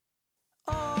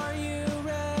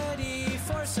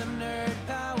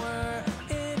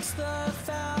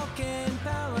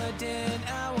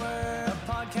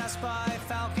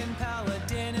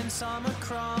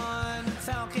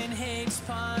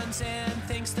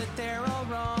thinks that they're all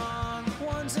wrong.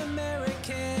 One's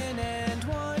American and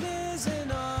one is an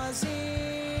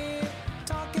Aussie.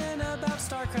 Talking about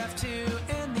StarCraft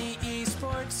 2 and the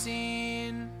esports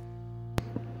scene.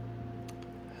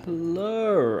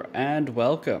 Hello and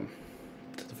welcome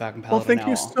to the Falcon Paladin Well, thank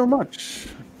you Hour. so much.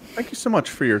 Thank you so much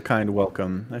for your kind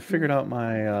welcome. I figured out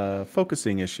my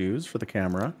focusing issues for the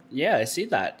camera. Yeah, I see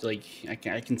that. Like,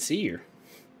 I can see you.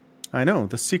 I know.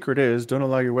 The secret is don't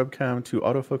allow your webcam to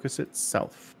autofocus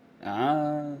itself.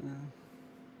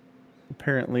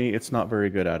 Apparently, it's not very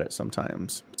good at it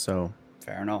sometimes. So,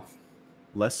 Fair enough.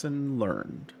 lesson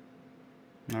learned.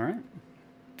 All right.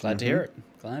 Glad to hear it.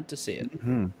 Glad to see it.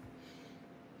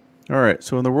 All right.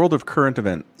 So, in the world of current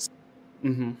events.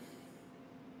 Mm-hmm.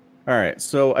 All right.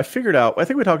 So, I figured out, I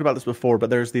think we talked about this before, but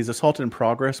there's these assault in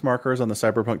progress markers on the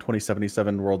Cyberpunk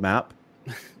 2077 world map.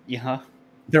 Yeah.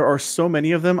 There are so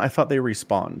many of them, I thought they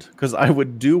respawned. Because I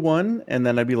would do one, and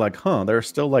then I'd be like, huh, there's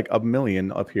still like a million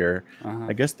up here. Uh-huh.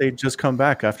 I guess they just come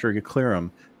back after you clear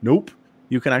them. Nope.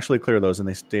 You can actually clear those, and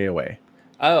they stay away.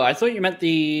 Oh, I thought you meant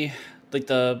the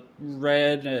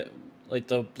red, like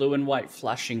the blue and white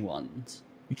flashing ones.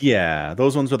 Yeah,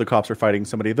 those ones where the cops are fighting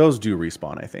somebody, those do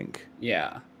respawn, I think.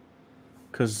 Yeah.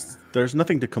 Because there's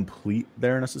nothing to complete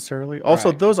there necessarily. Also,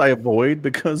 Right. those I avoid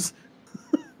because...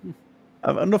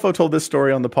 I don't know if I've told this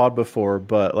story on the pod before,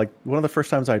 but like one of the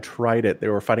first times I tried it, they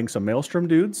were fighting some Maelstrom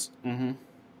dudes. Mm-hmm.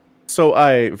 So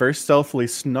I very stealthily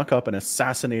snuck up and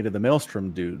assassinated the Maelstrom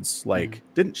dudes. Like,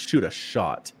 didn't shoot a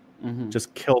shot,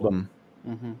 just killed them.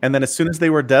 And then as soon as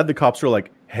they were dead, the cops were like,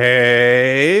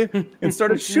 hey, and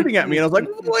started shooting at me. And I was like,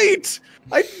 wait,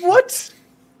 what?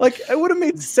 Like, it would have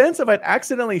made sense if I'd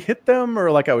accidentally hit them or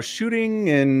like I was shooting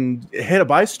and hit a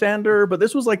bystander. But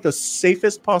this was like the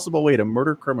safest possible way to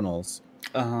murder criminals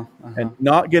and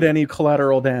not get any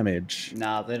collateral damage.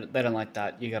 Nah, they don't like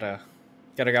that. You gotta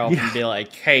go up and be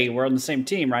like, hey, we're on the same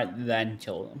team, right? Then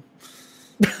kill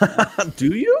them. Do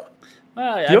you?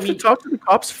 Well, Do you have to talk to the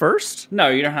cops first? No,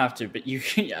 you don't have to, but you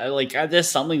can, like, there's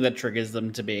something that triggers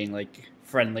them to being like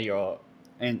friendly or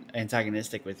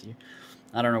antagonistic with you.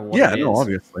 I don't know what it is. No,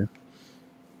 obviously.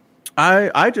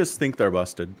 I just think they're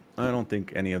busted. I don't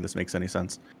think any of this makes any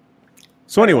sense.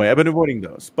 So anyway, I've been avoiding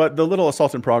those. But the little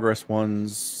assault in progress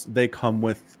ones, they come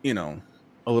with, you know,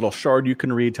 a little shard you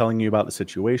can read telling you about the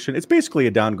situation. It's basically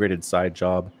a downgraded side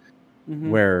job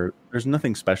where there's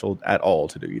nothing special at all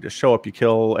to do. You just show up, you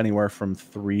kill anywhere from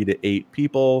 3 to 8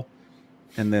 people.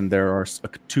 And then there are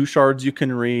 2 shards you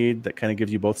can read that kind of give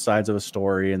you both sides of a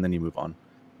story, and then you move on.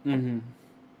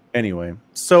 Anyway,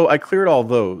 so I cleared all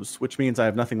those, which means I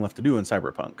have nothing left to do in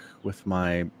Cyberpunk with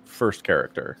my first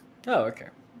character. Oh, okay.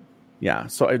 Yeah,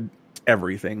 so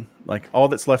everything. Like, all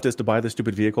that's left is to buy the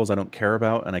stupid vehicles I don't care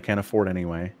about and I can't afford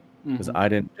anyway. Because I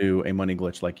didn't do a money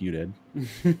glitch like you did.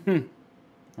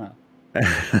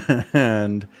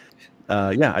 And,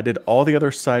 yeah, I did all the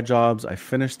other side jobs. I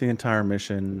finished the entire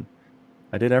mission.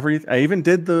 I did everything. I even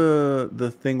did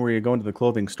the thing where you go into the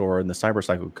clothing store and the cyber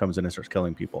cycle comes in and starts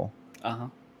killing people.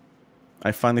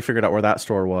 I finally figured out where that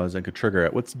store was and could trigger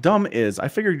it. What's dumb is I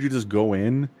figured you just go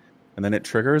in and then it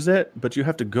triggers it, but you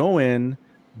have to go in,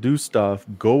 do stuff,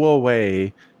 go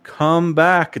away, come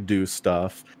back, do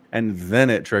stuff, and then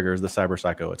it triggers the cyber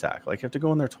psycho attack. Like, you have to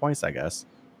go in there twice, I guess.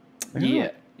 Yeah.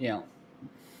 I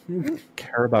don't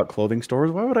care about clothing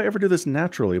stores. Why would I ever do this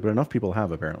naturally? But enough people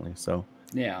have, apparently. So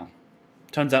Yeah.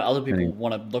 Turns out other people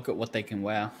want to look at what they can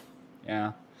wear.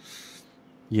 Yeah.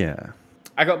 yeah.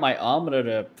 I got my armor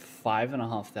to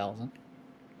 5,500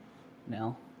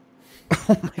 now.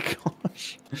 Oh my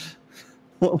gosh.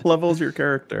 What level is your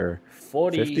character?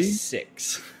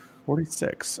 46.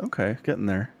 46. Okay, getting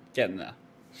there. Getting there.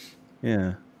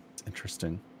 Yeah,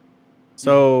 interesting.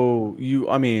 So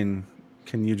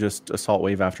can you just assault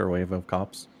wave after wave of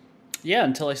cops? Yeah,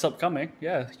 until they stop coming.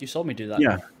 Yeah, you saw me do that.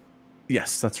 Yeah.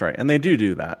 Yes, that's right. And they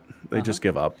do that. They just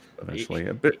give up eventually.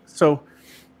 A bit. So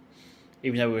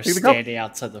even though we were standing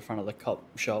outside the front of the cop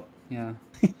shop. Yeah.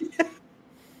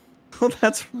 well,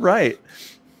 that's right.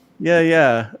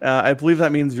 Yeah. I believe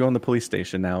that means you own the police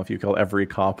station now if you kill every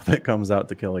cop that comes out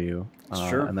to kill you.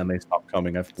 Sure. And then they stop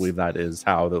coming. I believe that is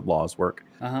how the laws work.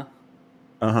 Yep,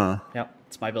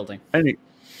 it's my building.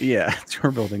 Yeah, it's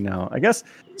your building now. I guess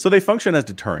so. They function as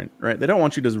deterrent, right? They don't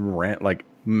want you to like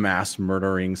mass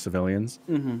murdering civilians.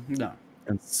 No.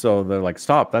 And so they're like,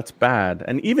 stop, that's bad.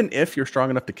 And even if you're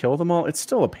strong enough to kill them all, it's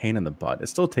still a pain in the butt. It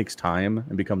still takes time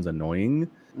and becomes annoying.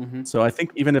 So I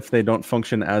think even if they don't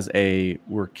function as a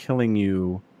we're killing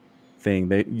you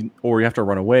thing, or you have to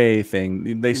run away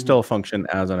thing, they still function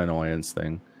as an annoyance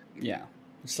thing. Yeah,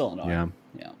 it's still annoying.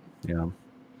 Yeah.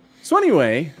 So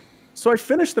anyway, So I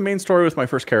finished the main story with my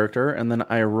first character, and then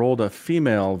I rolled a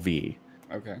female V.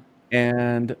 Okay.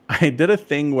 And I did a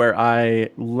thing where I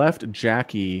left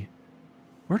Jackie.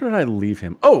 Where did I leave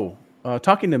him? Oh,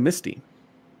 talking to Misty.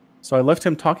 So I left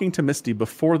him talking to Misty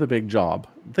before the big job.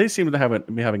 They seemed to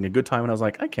be having a good time, and I was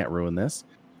like, I can't ruin this.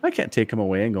 I can't take him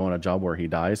away and go on a job where he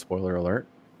dies. Spoiler alert.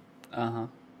 Uh-huh.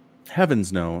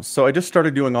 Heavens no. So I just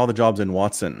started doing all the jobs in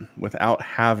Watson without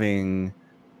having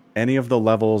any of the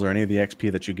levels or any of the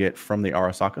XP that you get from the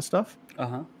Arasaka stuff.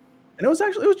 Uh-huh. And it was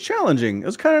challenging. It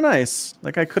was kind of nice.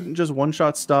 Like I couldn't just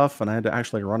one-shot stuff, and I had to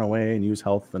actually run away and use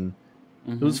health, and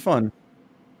it was fun.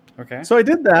 Okay. So I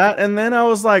did that, and then I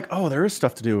was like, oh, there is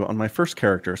stuff to do on my first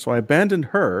character. So I abandoned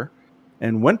her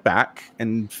and went back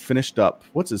and finished up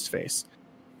what's-his-face.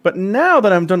 But now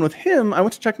that I'm done with him, I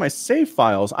went to check my save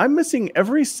files. I'm missing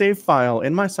every save file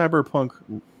in my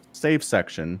Cyberpunk save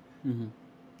section. Mm-hmm.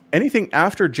 Anything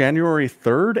after January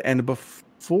 3rd and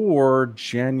before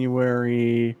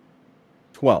January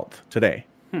 12th, today.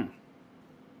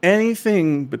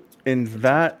 Anything but in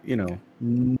that,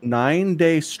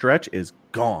 9-day stretch is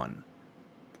gone.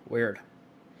 Weird.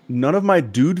 None of my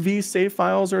Dude V save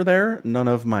files are there. None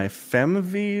of my Fem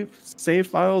V save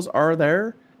files are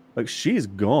there. Like, she's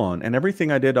gone. And everything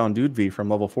I did on Dude V from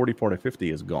level 44 to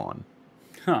 50 is gone.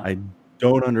 Huh. I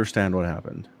don't understand what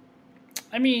happened.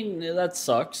 I mean, that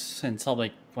sucks, and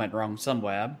something went wrong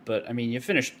somewhere, but, I mean, you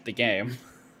finished the game.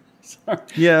 So,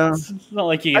 Yeah. It's not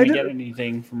like you're going to get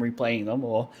anything from replaying them,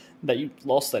 or that you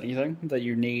lost anything that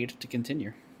you need to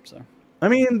continue. So, I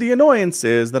mean, the annoyance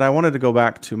is that I wanted to go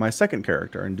back to my second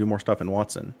character and do more stuff in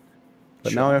Watson.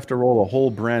 But now I have to roll a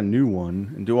whole brand new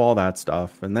one and do all that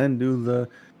stuff, and then do the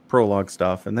prologue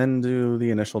stuff, and then do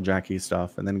the initial Jackie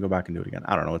stuff, and then go back and do it again.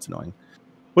 I don't know. It's annoying.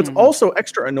 What's also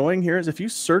extra annoying here is if you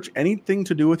search anything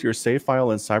to do with your save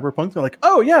file in Cyberpunk, they're like,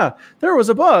 oh, yeah, there was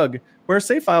a bug where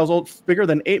save files bigger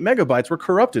than 8 megabytes were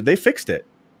corrupted. They fixed it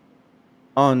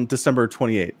on December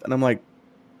 28th. And I'm like,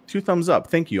 2 thumbs up.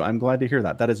 Thank you. I'm glad to hear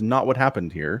that. That is not what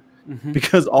happened here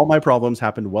because all my problems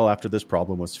happened well after this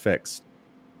problem was fixed.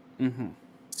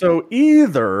 So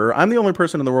either I'm the only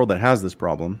person in the world that has this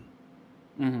problem,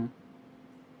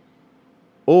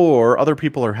 or other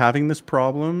people are having this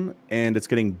problem and it's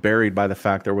getting buried by the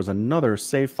fact there was another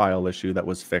save file issue that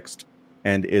was fixed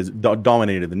and is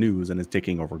dominated the news and is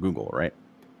taking over Google, right?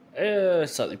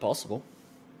 Certainly possible.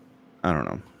 I don't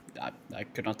know. I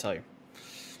could not tell you.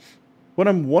 What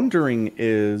I'm wondering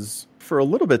is, for a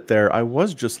little bit there, I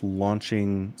was just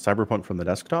launching Cyberpunk from the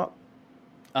desktop.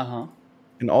 And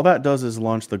all that does is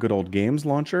launch the good old games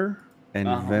launcher and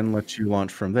then let you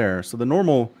launch from there. So the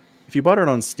normal, if you bought it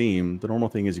on Steam, the normal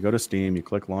thing is you go to Steam, you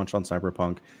click launch on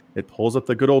Cyberpunk, it pulls up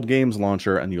the good old games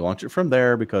launcher, and you launch it from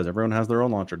there because everyone has their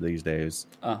own launcher these days.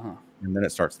 And then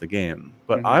it starts the game.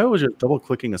 But I was just double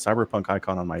clicking a Cyberpunk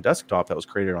icon on my desktop that was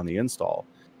created on the install,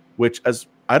 which, as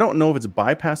I don't know if it's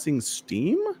bypassing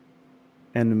Steam,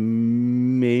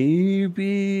 and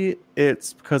maybe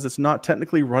it's because it's not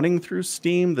technically running through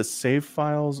Steam. The save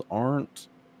files aren't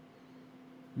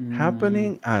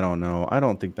happening. I don't know. I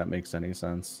don't think that makes any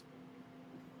sense.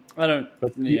 I don't.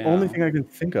 But the only thing I can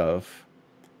think of.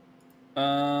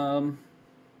 Yeah.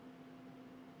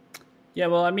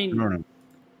 Well, I mean,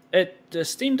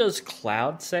 Steam does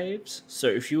cloud saves. So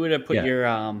if you were to put your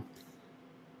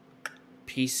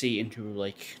PC into,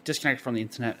 like, disconnect from the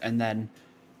internet and then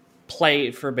play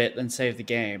it for a bit, then save the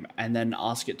game, and then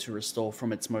ask it to restore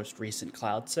from its most recent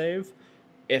cloud save,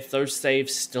 if those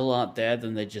saves still aren't there,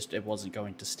 then it wasn't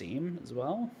going to Steam as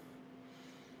well.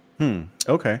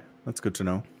 Okay, that's good to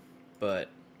know. But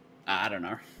I don't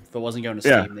know. If it wasn't going to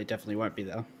Steam, they definitely won't be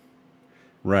there.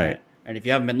 Right. And if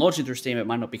you haven't been launching through Steam, it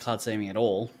might not be cloud saving at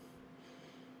all.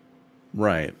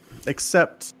 Right.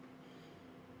 Except,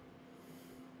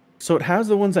 so it has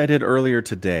the ones I did earlier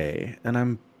today, and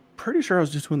I'm pretty sure I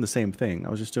was just doing the same thing. I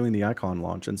was just doing the icon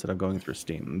launch instead of going through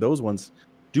Steam. And those ones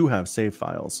do have save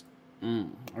files.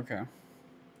 Okay.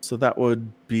 So that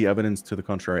would be evidence to the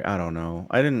contrary. I don't know.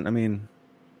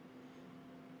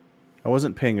 I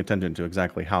wasn't paying attention to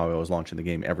exactly how I was launching the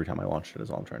game every time I launched it, is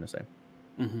all I'm trying to say.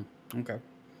 Okay.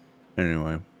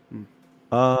 Anyway.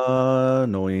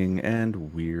 Annoying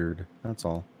and weird. That's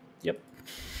all. Yep.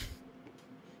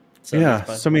 So yeah.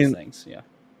 So I mean, things. Yeah.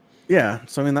 Yeah.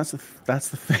 So I mean, that's the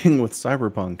thing with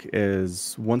Cyberpunk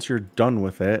is once you're done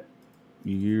with it,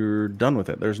 you're done with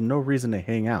it. There's no reason to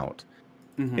hang out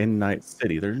in Night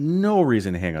City. There's no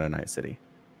reason to hang out in Night City.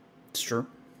 It's true.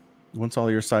 Once all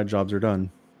your side jobs are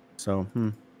done. So,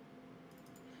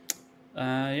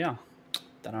 yeah.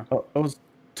 Don't know. I was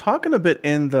talking a bit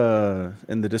in the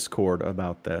Discord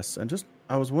about this, and just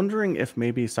I was wondering if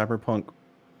maybe Cyberpunk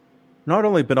not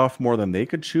only bit off more than they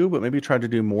could chew, but maybe tried to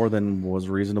do more than was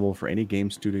reasonable for any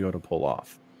game studio to pull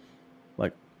off.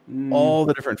 Like all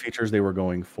the different features they were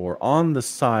going for, on the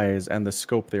size and the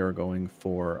scope they were going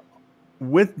for,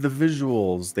 with the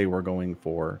visuals they were going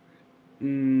for.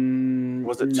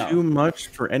 Was it too much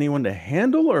for anyone to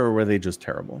handle, or were they just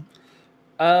terrible?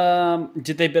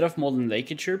 Did they bit off more than they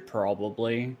could chew?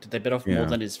 Probably. Did they bit off more Yeah.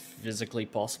 than is physically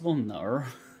possible? No.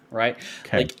 Right?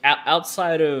 Okay. Like,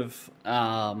 outside of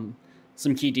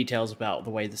some key details about the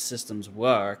way the systems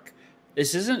work,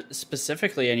 this isn't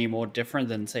specifically any more different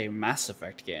than, say, a Mass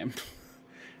Effect game.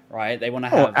 Right? They want to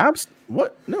have...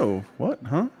 What? No. What?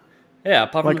 Huh? Yeah,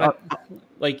 apart from Like, that,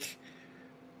 like,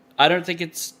 I don't think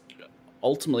it's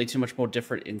ultimately too much more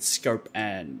different in scope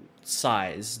and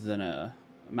size than a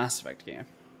Mass Effect game.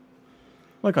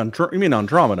 Like you mean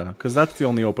Andromeda? Because that's the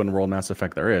only open world Mass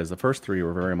Effect there is. The first three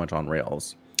were very much on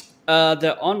rails.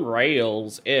 They're on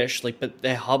rails-ish, like, but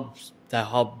they're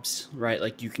hubs, right?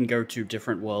 Like, you can go to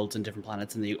different worlds and different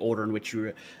planets, and the order in which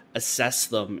you assess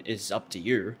them is up to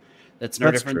you. That's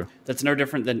different. True. That's no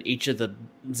different than each of the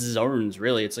zones,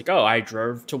 really. It's like, oh, I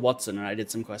drove to Watson and I did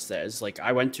some quests there. It's like,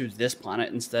 I went to this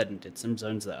planet instead and did some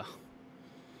zones there.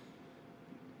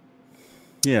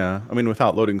 Yeah, I mean,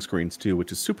 without loading screens too,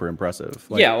 which is super impressive.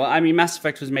 Like, yeah, well, I mean, Mass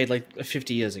Effect was made like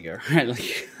 50 years ago, right?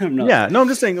 Like, I'm not... Yeah, no, I'm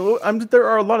just saying. There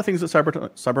are a lot of things that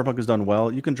Cyberpunk has done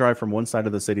well. You can drive from one side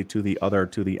of the city to the other,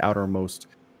 to the outermost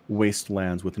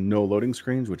wastelands with no loading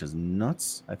screens, which is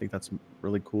nuts. I think that's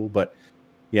really cool. But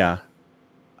yeah,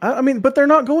 I mean, but they're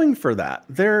not going for that.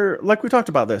 They're, like we talked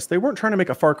about this, they weren't trying to make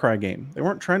a Far Cry game. They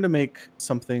weren't trying to make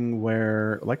something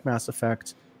where, like Mass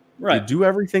Effect, right, you do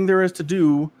everything there is to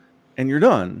do and you're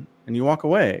done and you walk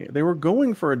away. They were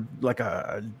going for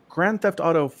a Grand Theft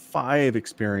Auto 5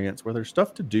 experience where there's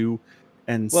stuff to do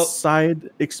and side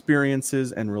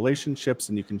experiences and relationships,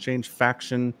 and you can change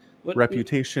faction,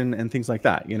 reputation, and things like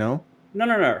that, you know?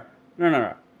 No.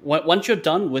 Once you're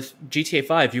done with GTA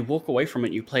 5, you walk away from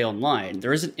it, you play online.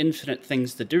 There isn't infinite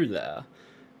things to do there.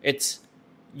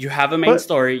 You have a main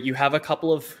story, you have a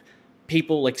couple of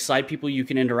people, like side people you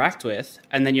can interact with,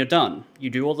 and then you're done. You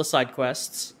do all the side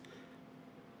quests,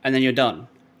 and then you're done,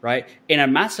 right? In a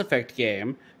Mass Effect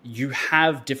game, you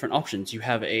have different options. You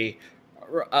have a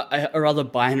rather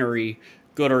binary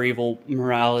good or evil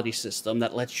morality system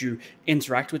that lets you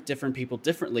interact with different people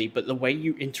differently, but the way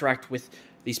you interact with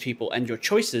these people and your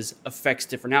choices affects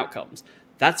different outcomes.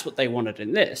 That's what they wanted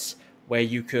in this, where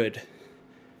you could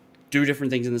do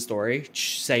different things in the story,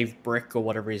 save Brick or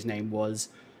whatever his name was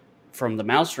from the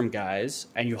Maelstrom guys,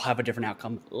 and you'll have a different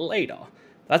outcome later.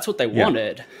 That's what they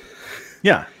wanted.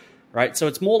 Yeah. Right? So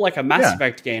it's more like a Mass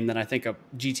Effect game than I think a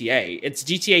GTA. It's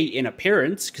GTA in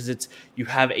appearance because you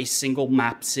have a single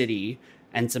map city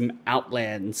and some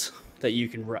outlands that you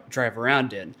can drive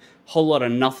around in. Whole lot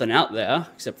of nothing out there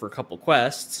except for a couple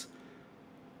quests,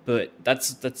 but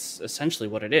that's essentially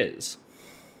what it is.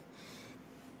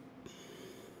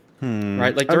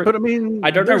 Right? Like, but I mean,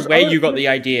 I don't know where you got the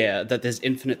idea that there's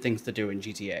infinite things to do in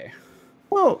GTA.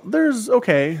 Well, there's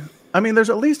I mean, there's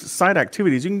at least side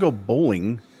activities. You can go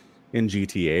bowling in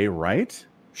GTA, right?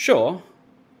 Sure.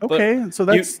 Okay,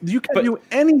 so you can't do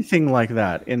anything like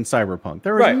that in Cyberpunk.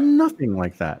 There is nothing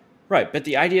like that. Right, but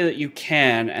the idea that you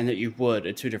can and that you would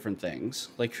are two different things.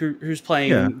 Like, who's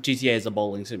playing GTA as a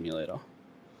bowling simulator?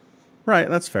 Right,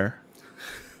 that's fair.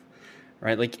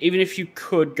 Right, like, even if you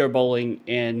could go bowling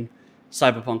in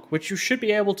Cyberpunk, which you should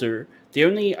be able to, the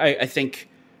only, I think,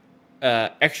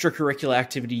 extracurricular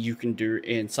activity you can do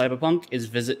in Cyberpunk is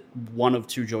visit one of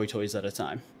two Joy Toys at a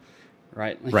time.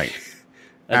 Right? Like, right.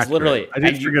 That's literally... I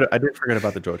did forget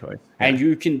about the Joy Toy. Yeah. And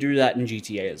you can do that in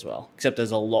GTA as well, except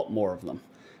there's a lot more of them.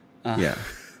 Yeah.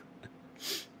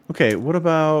 Okay, what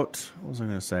was I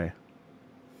going to say?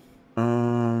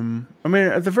 I mean,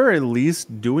 at the very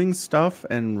least, doing stuff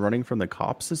and running from the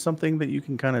cops is something that you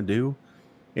can kind of do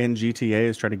in GTA,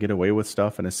 is try to get away with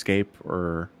stuff and escape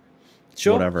or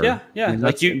whatever. Yeah. I mean,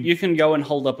 like, you can go and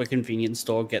hold up a convenience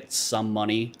store, get some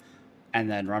money, and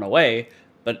then run away.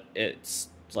 But it's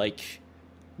like,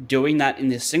 doing that in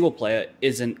this single player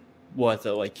isn't worth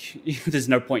it. Like, there's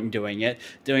no point in doing it.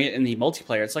 Doing it in the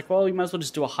multiplayer, it's like, well, you might as well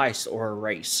just do a heist or a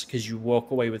race, because you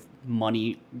walk away with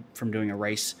money from doing a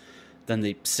race than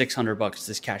the $600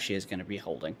 this cashier is going to be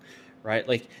holding, right?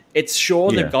 Like, it's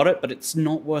they've got it, but it's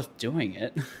not worth doing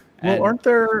it. Well, aren't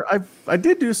there? I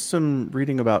did do some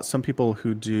reading about some people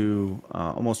who do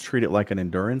almost treat it like an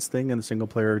endurance thing in the single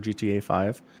player GTA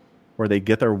 5, where they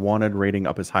get their wanted rating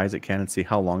up as high as it can and see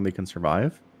how long they can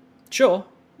survive. Sure.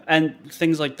 And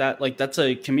things like that, like, that's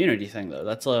a community thing, though.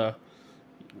 That's I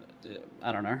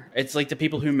don't know. It's like the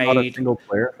people who made... Not a single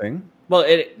player thing? Well,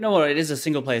 it is a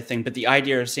single player thing, but the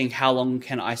idea of seeing how long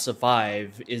can I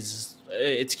survive is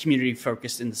it's community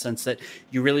focused in the sense that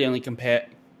you really only care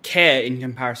in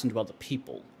comparison to other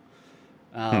people.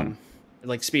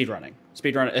 Like speedrunning.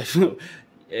 Speedrunners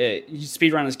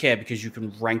care because you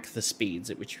can rank the speeds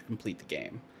at which you complete the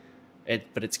game.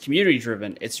 But it's community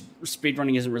driven.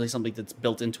 Speedrunning isn't really something that's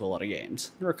built into a lot of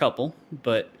games. There are a couple,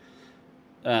 but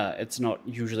it's not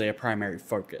usually a primary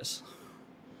focus.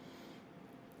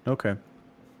 Okay.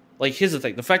 Like, here's the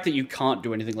thing. The fact that you can't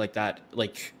do anything like that,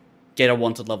 like get a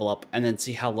wanted level up and then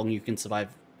see how long you can survive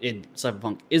in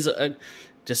Cyberpunk, is a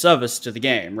disservice to the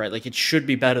game, right? Like, it should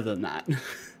be better than that.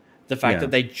 The fact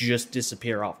that they just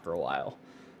disappear after a while.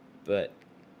 But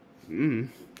it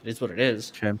is what it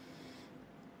is. Okay.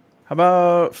 How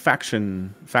about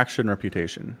faction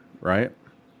reputation, right?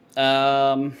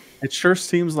 It sure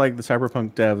seems like the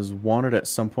Cyberpunk devs wanted at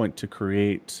some point to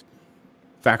create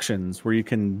factions where you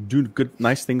can do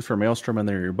nice things for Maelstrom and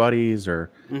they're your buddies,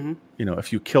 or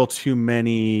if you kill too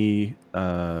many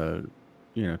of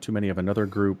another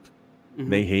group,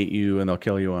 they hate you and they'll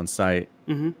kill you on sight.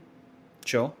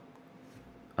 Sure.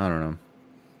 I don't know.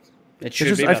 It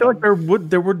should be I feel like there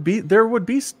would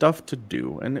be stuff to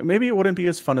do, and maybe it wouldn't be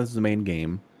as fun as the main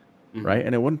game, right?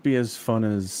 And it wouldn't be as fun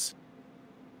as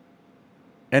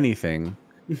anything.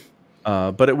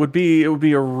 But it would be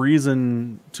a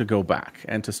reason to go back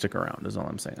and to stick around, is all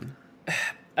I'm saying.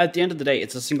 At the end of the day,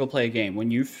 it's a single player game. When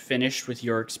you've finished with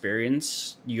your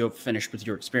experience, you've finished with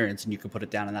your experience and you can put it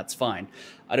down and that's fine.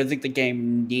 I don't think the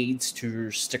game needs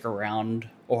to stick around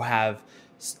or have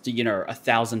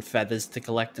 1,000 feathers to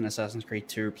collect in Assassin's Creed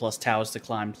 2, plus towers to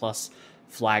climb, plus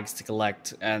flags to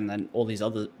collect, and then all these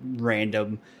other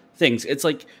random things. It's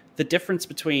like the difference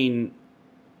between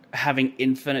having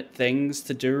infinite things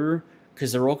to do,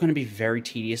 because they're all going to be very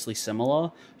tediously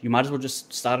similar. You might as well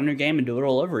just start a new game and do it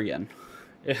all over again.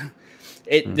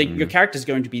 Your character is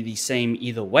going to be the same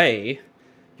either way.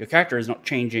 Your character is not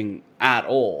changing at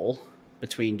all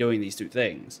between doing these two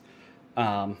things.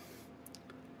 But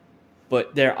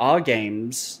there are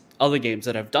other games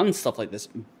that have done stuff like this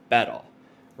better,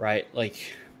 right? Like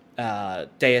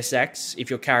Deus Ex, if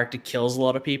your character kills a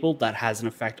lot of people, that has an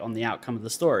effect on the outcome of the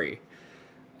story.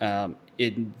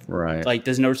 Right. Like,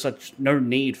 there's no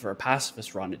need for a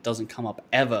pacifist run. It doesn't come up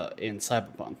ever in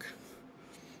Cyberpunk.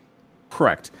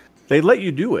 Correct. They let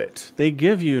you do it. They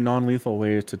give you non-lethal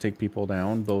ways to take people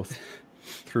down, both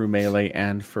through melee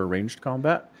and for ranged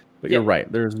combat. But you're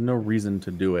right. There's no reason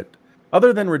to do it,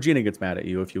 other than Regina gets mad at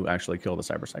you if you actually kill the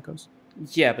cyber psychos.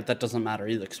 Yeah, but that doesn't matter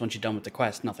either, because once you're done with the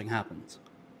quest, nothing happens.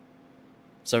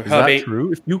 So is that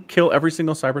true? If you kill every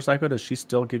single cyber psycho, does she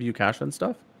still give you cash and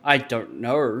stuff? I don't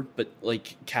know, but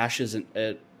like cash isn't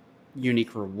a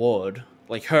unique reward.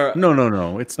 Like her.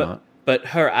 No, it's not. But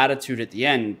her attitude at the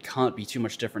end can't be too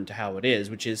much different to how it is,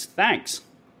 which is thanks.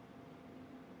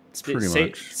 Pretty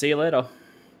much. See you later.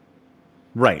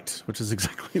 Right, which is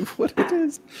exactly what it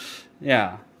is.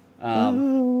 Yeah.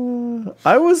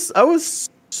 I was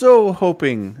so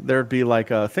hoping there'd be like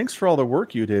thanks for all the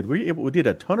work you did. We did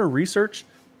a ton of research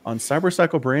on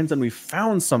cyberpsycho brains and we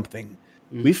found something.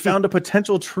 We found a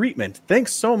potential treatment.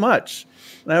 Thanks so much.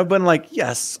 And I've been like,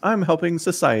 yes, I'm helping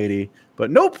society.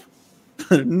 But nope,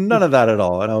 none of that at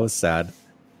all. And I was sad.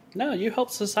 No, you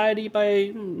helped society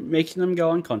by making them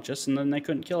go unconscious, and then they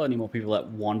couldn't kill any more people that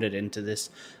wandered into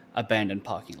this abandoned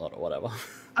parking lot or whatever.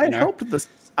 I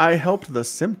helped the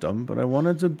symptom, but I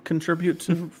wanted to contribute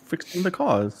to fixing the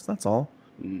cause. That's all.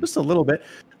 Just a little bit.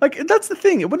 Like, that's the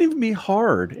thing. It wouldn't even be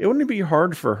hard. It wouldn't be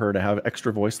hard for her to have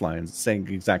extra voice lines saying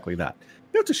exactly that.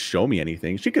 You don't have to show me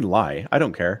anything. She could lie. I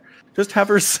don't care. Just have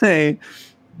her say,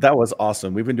 that was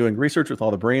awesome. We've been doing research with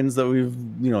all the brains that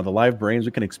the live brains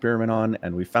we can experiment on,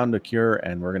 and we found a cure,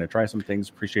 and we're going to try some things.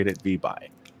 Appreciate it. Bye.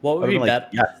 What would be better?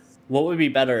 Yes. What would be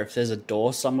better if there's a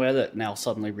door somewhere that now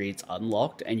suddenly reads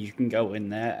unlocked, and you can go in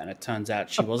there, and it turns out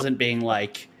she wasn't being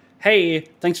like, hey,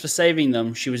 thanks for saving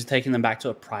them. She was taking them back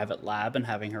to a private lab and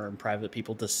having her and private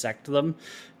people dissect them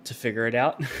to figure it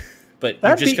out. But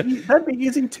that'd be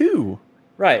easy too.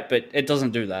 Right, but it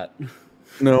doesn't do that.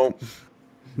 No,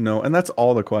 and that's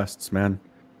all the quests, man.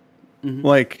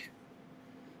 Like,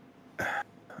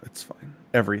 it's fine.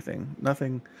 Everything.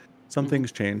 Nothing. Some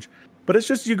things change. But it's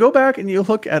just, you go back and you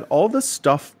look at all the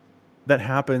stuff that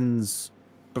happens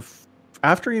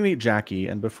after you meet Jackie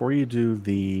and before you do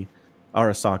the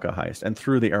Arasaka heist and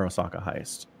through the Arasaka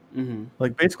heist.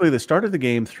 Like, basically the start of the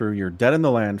game through your dead in the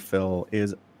landfill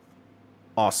is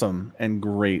awesome and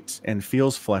great and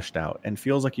feels fleshed out and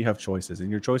feels like you have choices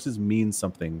and your choices mean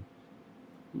something.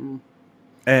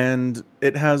 And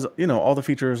it has, all the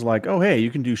features like, oh, hey,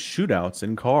 you can do shootouts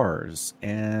in cars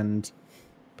and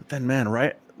But then, man,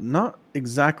 right? Not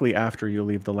exactly after you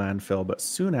leave the landfill, but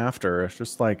soon after, it's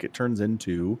just like it turns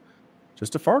into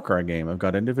just a Far Cry game. I've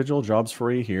got individual jobs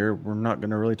for you here. We're not going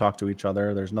to really talk to each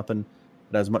other. There's nothing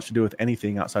that has much to do with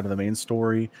anything outside of the main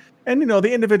story. And,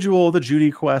 the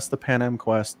Judy quest, the Pan Am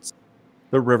quests,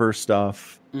 the river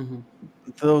stuff,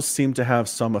 those seem to have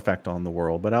some effect on the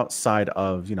world. But outside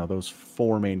of, those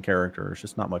four main characters,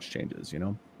 just not much changes,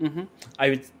 I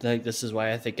would think this is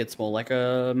why I think it's more like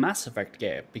a Mass Effect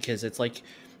game, because it's like,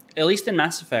 at least in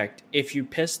Mass Effect, if you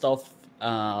pissed off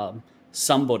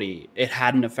somebody, it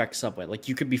had an effect somewhere. Like,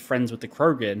 you could be friends with the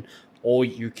Krogan, or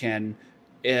you can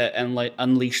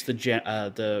unleash the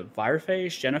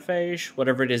genophage,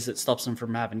 whatever it is that stops them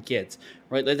from having kids,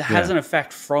 right? It has an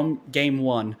effect from game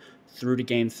 1 through to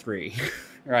game 3,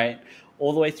 right?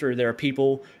 All the way through, there are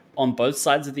people on both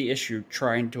sides of the issue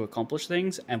trying to accomplish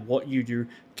things, and what you do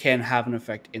can have an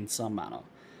effect in some manner.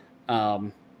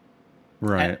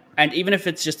 Right. And even if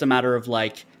it's just a matter of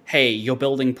like, hey, you're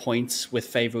building points with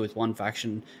favor with one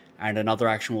faction, and another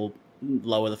action will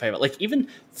lower the favor. Like, even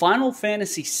Final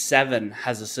Fantasy VII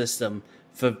has a system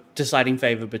for deciding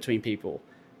favor between people.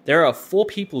 There are 4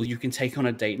 people you can take on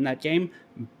a date in that game: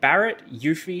 Barrett,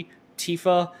 Yuffie,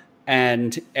 Tifa,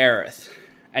 and Aerith.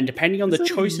 And depending on the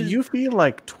choices... Yuffie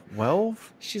like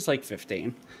 12? She's like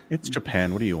 15. It's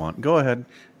Japan. What do you want? Go ahead.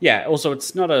 Yeah, also,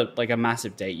 it's not a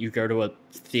massive date. You go to a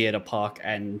theater park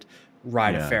and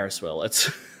ride a Ferris wheel. It's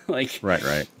like...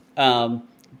 Right.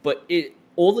 But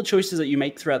all the choices that you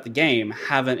make throughout the game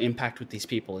have an impact with these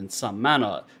people in some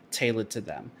manner, tailored to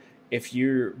them. If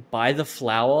you buy the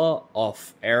flower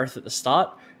off Aerith at the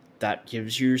start, that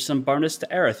gives you some bonus to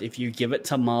Aerith. If you give it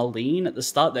to Marlene at the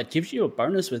start, that gives you a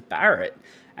bonus with Barrett.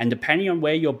 And depending on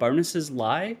where your bonuses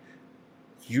lie,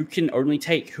 you can only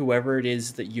take whoever it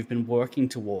is that you've been working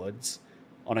towards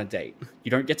on a date.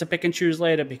 You don't get to pick and choose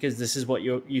later because this is what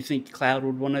you think Cloud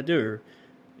would want to do.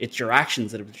 It's your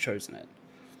actions that have chosen it.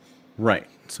 Right.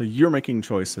 So you're making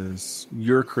choices.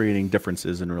 You're creating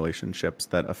differences in relationships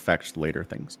that affect later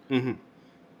things. Mm-hmm.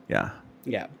 Yeah.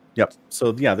 Yeah. Yep.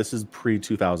 So this is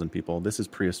pre-2000 people. This is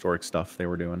prehistoric stuff they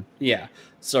were doing. Yeah.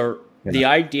 So the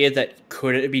idea that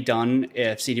could it be done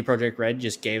if CD Projekt Red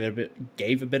just gave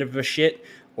a bit of a shit,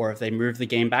 or if they moved the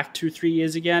game back 2-3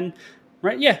 years again,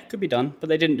 right? Yeah, could be done, but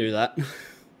they didn't do that.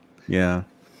 Yeah.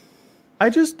 I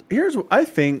do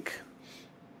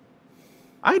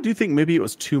think maybe it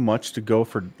was too much to go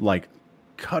for like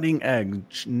cutting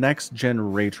edge next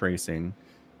gen ray tracing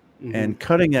and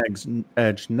cutting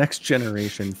edge next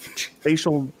generation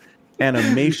facial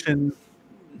animation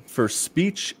for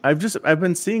speech. I've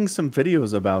been seeing some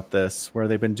videos about this where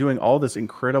they've been doing all this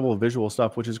incredible visual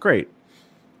stuff, which is great.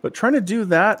 But trying to do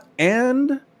that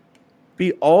and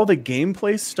be all the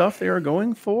gameplay stuff they are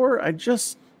going for,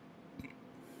 it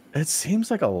seems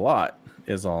like a lot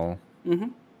is all. Mm-hmm.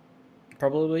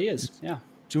 Probably is, yeah.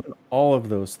 Doing all of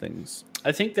those things.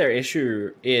 I think their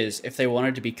issue is if they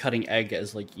wanted to be cutting egg,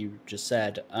 as like you just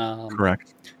said.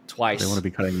 Correct. Twice. They want to be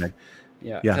cutting egg.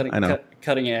 Yeah, I know.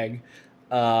 Cutting egg.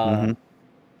 Then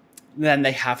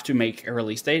they have to make a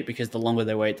release date, because the longer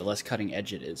they wait, the less cutting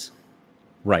edge it is.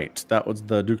 Right. That was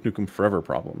the Duke Nukem Forever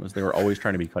problem, is they were always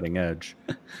trying to be cutting edge.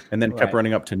 And then kept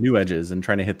running up to new edges and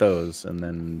trying to hit those, and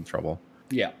then trouble.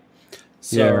 Yeah.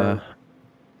 So...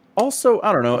 Also,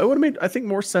 I don't know. It would have made, I think,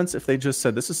 more sense if they just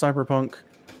said, this is Cyberpunk.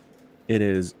 It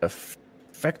is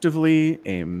effectively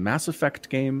a Mass Effect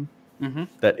game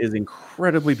that is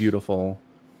incredibly beautiful.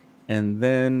 And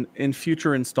then in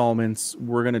future installments,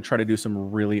 we're going to try to do some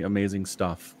really amazing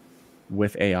stuff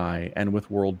with AI and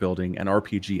with world building and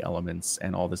RPG elements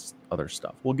and all this other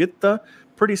stuff. We'll get the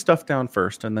pretty stuff down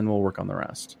first, and then we'll work on the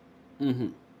rest.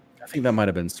 I think that might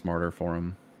have been smarter for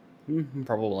him.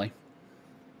 Probably.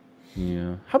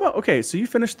 Yeah. How about, okay, so you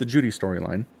finished the Judy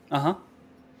storyline.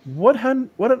 What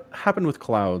happened with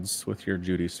Clouds with your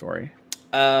Judy story?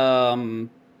 Tiger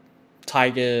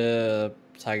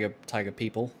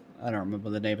people. I don't remember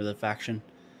the name of the faction.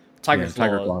 Tiger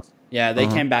Claws. Yeah, they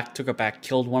came back, took it back,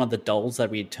 killed one of the dolls that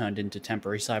we had turned into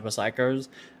temporary cyber psychos,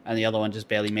 and the other one just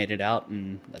barely made it out,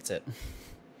 and that's it.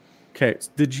 Okay,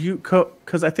 did you,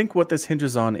 because I think what this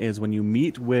hinges on is when you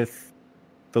meet with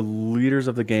the leaders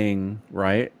of the gang,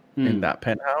 right? In that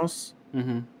penthouse,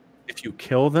 if you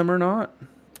kill them or not.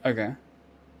 Okay.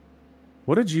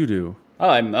 What did you do? Oh,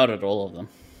 I murdered all of them.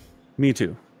 Me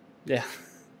too. Yeah.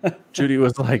 Judy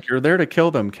was like, you're there to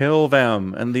kill them.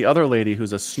 And the other lady,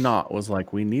 who's a snot, was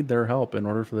like, we need their help in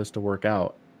order for this to work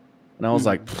out. And I was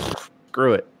like,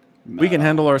 screw it. We can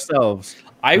handle ourselves.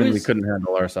 We couldn't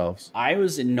handle ourselves. I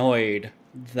was annoyed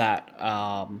that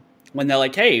when they're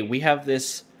like, hey, we have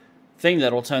this thing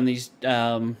that'll turn these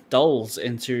dolls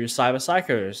into cyber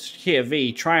psychos. Here,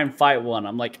 V, try and fight one.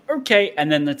 I'm like, okay,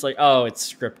 and then it's like, oh,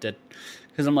 it's scripted.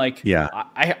 Because I'm like, Yeah.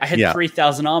 I had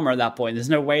 3,000 armor at that point. There's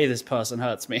no way this person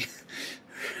hurts me.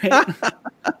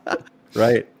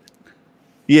 Right.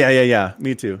 Yeah.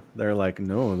 Me too. They're like,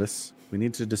 no, we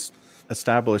need to just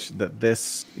establish that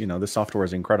this software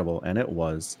is incredible, and it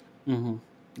was. Mm-hmm.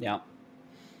 Yeah.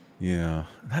 Yeah,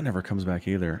 that never comes back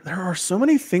either. There are so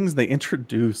many things they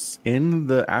introduce in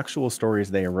the actual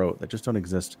stories they wrote that just don't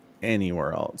exist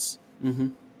anywhere else. Mm-hmm.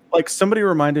 Like somebody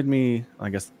reminded me, I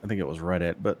think it was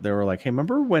Reddit, but they were like, hey,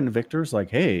 remember when Victor's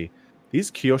like, hey, these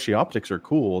Kyoshi optics are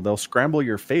cool. They'll scramble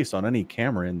your face on any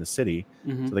camera in the city,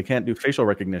 so they can't do facial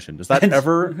recognition. Does that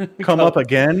ever come up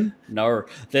again? No.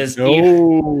 There's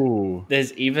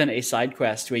even a side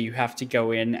quest where you have to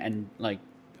go in and like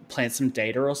plant some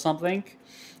data or something.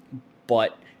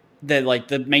 But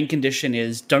the main condition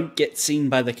is don't get seen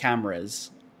by the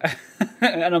cameras.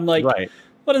 And I'm like, right.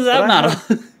 What does that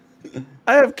matter?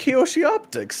 I have Kyoshi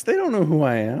optics. They don't know who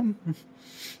I am.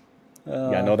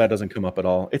 Yeah, no, that doesn't come up at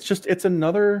all. It's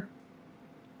another.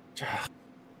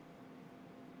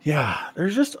 Yeah,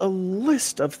 there's just a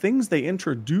list of things they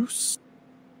introduce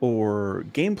or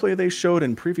gameplay they showed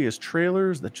in previous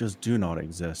trailers that just do not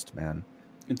exist, man.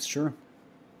 It's true.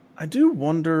 I do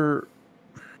wonder.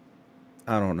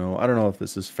 I don't know if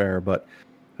this is fair, but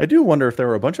I do wonder if there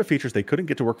were a bunch of features they couldn't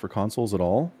get to work for consoles at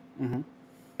all. Mm-hmm.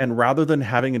 And rather than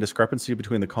having a discrepancy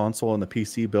between the console and the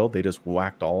PC build, they just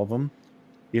whacked all of them.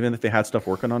 Even if they had stuff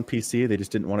working on PC, they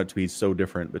just didn't want it to be so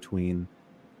different between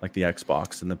like the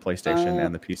Xbox and the PlayStation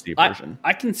and the PC version.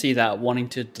 I can see that, wanting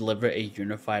to deliver a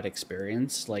unified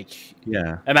experience. Like,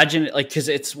 yeah, imagine because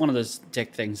it's one of those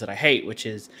tech things that I hate, which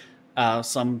is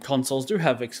some consoles do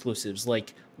have exclusives.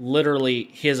 Like literally,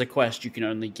 here's a quest you can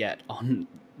only get on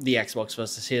the Xbox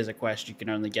versus here's a quest you can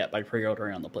only get by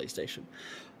pre-ordering on the PlayStation.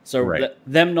 So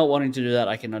them not wanting to do that,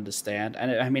 I can understand,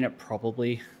 and it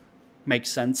probably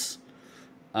makes sense.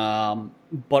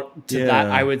 But to that,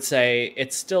 I would say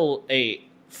it's still a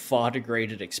far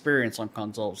degraded experience on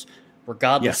consoles,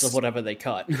 regardless of whatever they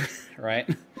cut. Right?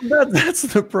 That's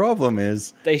the problem.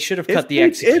 Is they should have cut the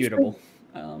executable.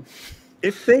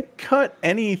 If they cut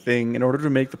anything in order to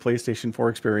make the PlayStation 4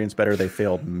 experience better, they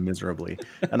failed miserably.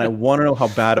 And I want to know how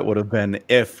bad it would have been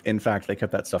if, in fact, they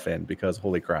kept that stuff in, because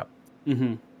holy crap.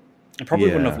 Mm-hmm. It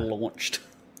probably wouldn't have launched.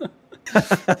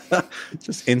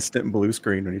 Just instant blue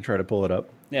screen when you try to pull it up.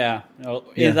 Yeah.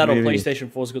 Either that or PlayStation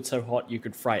 4's got so hot you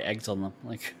could fry eggs on them.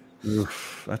 Like,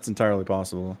 oof, that's entirely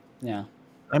possible. Yeah.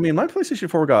 I mean, my PlayStation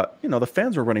 4 got, the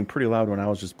fans were running pretty loud when I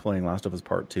was just playing Last of Us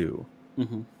Part 2.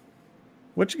 Mm-hmm.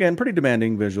 Which, again, pretty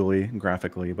demanding visually and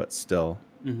graphically, but still.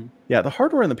 Mm-hmm. Yeah, the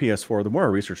hardware in the PS4, the more I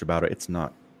research about it, it's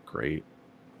not great.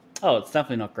 Oh, it's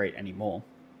definitely not great anymore.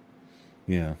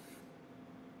 Yeah.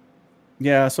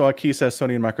 Yeah, so Aki says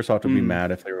Sony and Microsoft would be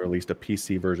mad if they released a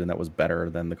PC version that was better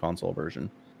than the console version.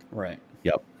 Right.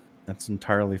 Yep. That's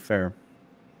entirely fair.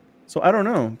 So I don't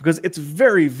know, because it's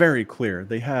very, very clear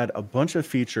they had a bunch of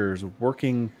features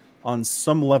working on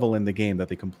some level in the game that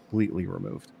they completely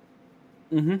removed.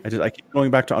 Mm-hmm. I keep going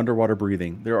back to underwater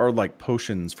breathing. There are like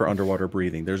potions for underwater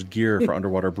breathing. There's gear for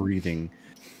underwater breathing.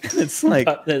 It's like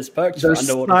there's perks for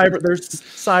underwater breathing. There's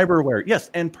cyberware.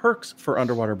 Yes, and perks for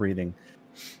underwater breathing.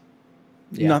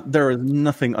 Yeah. There is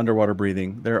nothing underwater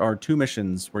breathing. There are 2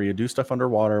 missions where you do stuff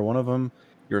underwater. One of them,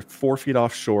 you're 4 feet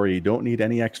offshore. You don't need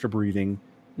any extra breathing.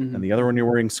 Mm-hmm. And the other one, you're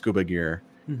wearing scuba gear.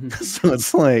 Mm-hmm. So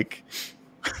it's like,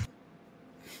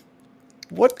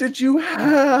 what did you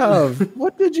have?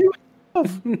 What did you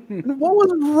have? What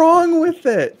was wrong with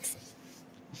it?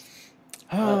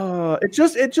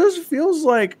 It just feels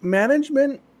like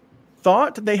management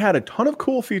thought they had a ton of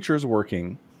cool features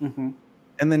working. Mm-hmm.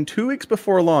 And then 2 weeks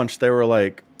before launch, they were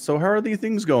like, so how are these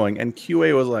things going? And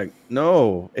QA was like,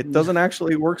 no, it doesn't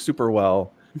actually work super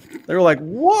well. They were like,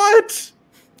 what?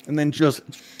 And then just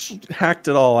hacked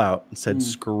it all out and said,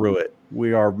 screw it.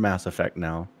 We are Mass Effect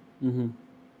now. Mm-hmm.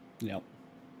 Yep.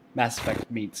 Mass Effect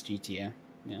meets GTA.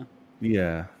 Yeah.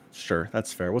 Yeah, sure.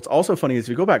 That's fair. What's also funny is if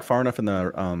you go back far enough in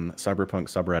the Cyberpunk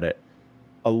subreddit,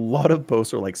 a lot of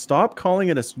posts are like, stop calling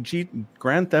it a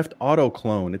Grand Theft Auto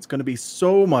clone. It's going to be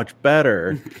so much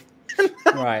better.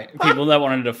 Right. People that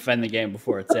wanted to defend the game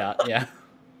before it's out. Yeah.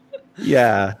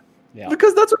 Yeah. Yeah.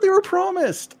 Because that's what they were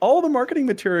promised. All the marketing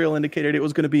material indicated it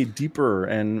was going to be deeper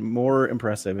and more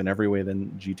impressive in every way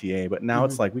than GTA. But now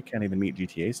it's like we can't even meet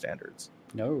GTA standards.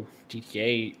 No.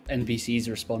 GTA NPCs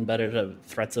respond better to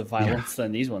threats of violence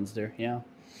than these ones do. Yeah.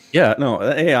 Yeah. No,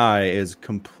 the AI is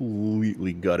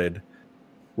completely gutted.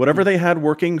 Whatever they had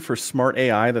working for smart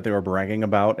AI that they were bragging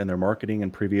about in their marketing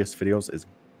and previous videos is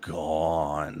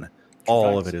gone. True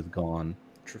All facts. of it is gone.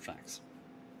 True facts.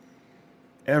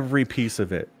 Every piece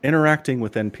of it. Interacting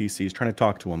with NPCs, trying to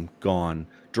talk to them, gone.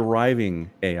 Driving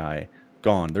AI,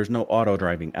 gone. There's no auto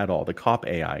driving at all. The cop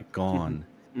AI, gone.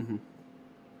 Mm-hmm.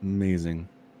 Amazing.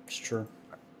 It's true.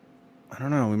 I don't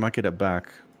know. We might get it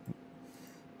back.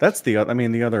 That's the. I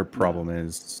mean, the other problem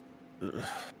is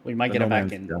We might the get No it back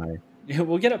Man's in. Sky.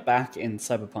 We'll get it back in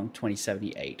Cyberpunk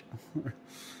 2078.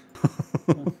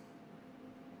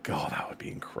 God, that would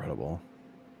be incredible.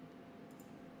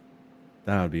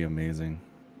 That would be amazing.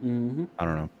 Mm-hmm. I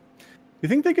don't know. You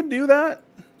think they could do that?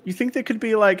 You think they could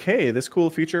be like, hey, this cool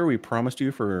feature we promised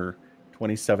you for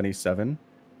 2077,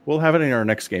 we'll have it in our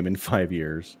next game in 5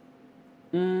 years?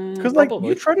 Because like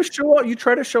you try to show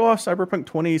off Cyberpunk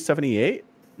 2078,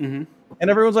 Mm-hmm. and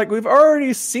everyone's like, we've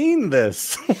already seen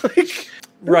this. Like, this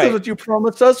Right. is what you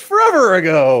promised us forever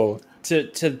ago. To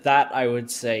that, I would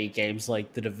say games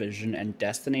like The Division and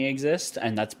Destiny exist,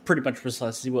 and that's pretty much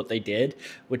precisely what they did,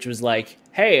 which was like,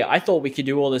 hey, I thought we could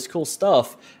do all this cool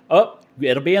stuff. Oh,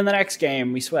 it'll be in the next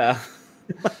game, we swear.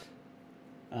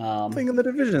 Thing in the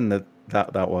Division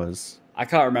that was. I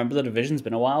can't remember. The Division's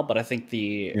been a while, but I think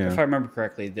if I remember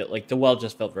correctly, the world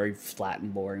just felt very flat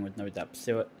and boring with no depth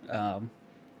to it.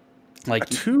 Like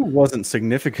 2 wasn't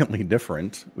significantly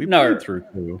different. We No. played through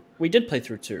 2. we did play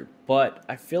through 2, but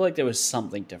I feel like there was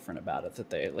something different about it that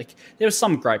there was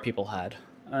some gripe people had.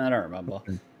 I don't remember,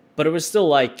 but it was still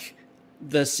like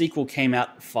the sequel came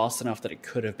out fast enough that it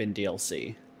could have been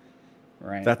DLC,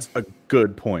 right? That's a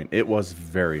good point. It was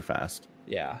very fast.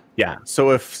 yeah. Yeah.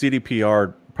 So if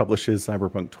CDPR publishes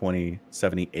Cyberpunk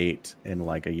 2078 in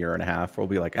like a year and a half, we'll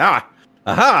be like,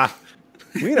 aha,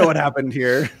 we know what happened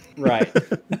here. Right.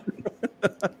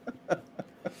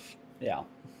 Yeah.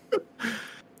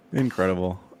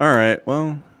 Incredible. All right.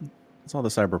 Well, that's all the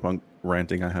Cyberpunk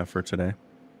ranting I have for today.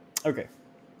 Okay.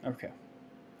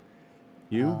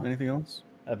 You? Anything else?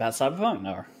 About Cyberpunk?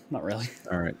 No, not really.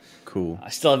 All right. Cool. I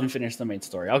still haven't finished the main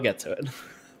story. I'll get to it.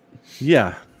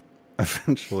 Yeah.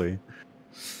 Eventually.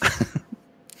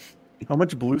 How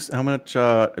much have you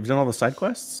done all the side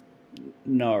quests?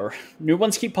 No, new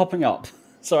ones keep popping up.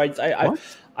 So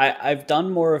I've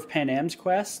done more of Pan Am's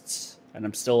quests, and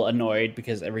I'm still annoyed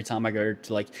because every time I go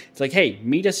to it's like, hey,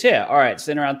 meet us here. All right,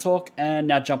 sit around, talk, and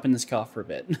now jump in this car for a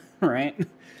bit, right?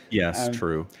 Yes,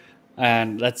 true.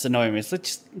 And that's annoying me. So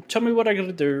just tell me what I got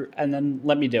to do, and then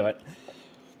let me do it.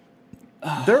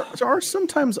 There are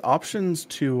sometimes options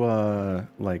to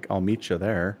I'll meet you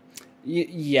there.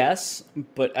 Yes,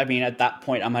 but I mean, at that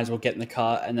point, I might as well get in the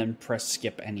car and then press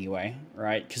skip anyway,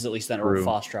 right? Because at least then it will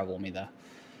fast travel me there.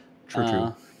 True.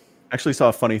 I actually saw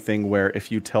a funny thing where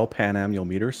if you tell Pan Am you'll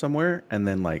meet her somewhere and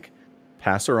then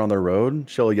pass her on the road,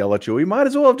 she'll yell at you, we might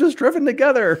as well have just driven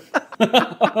together.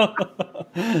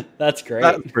 That's great.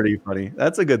 That's pretty funny.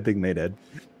 That's a good thing they did.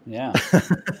 Yeah.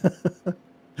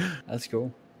 That's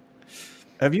cool.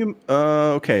 Have you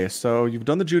okay, so you've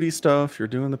done the Judy stuff, you're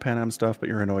doing the Pan Am stuff, but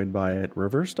you're annoyed by it.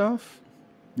 River stuff?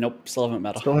 Nope, still haven't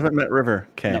met her. Still haven't met River.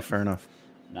 Okay, Nope. fair enough.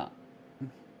 No.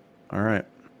 All right.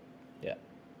 Yeah.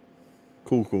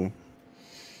 Cool.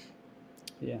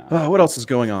 Yeah. What else is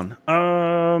going on?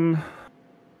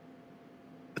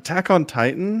 Attack on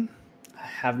Titan? I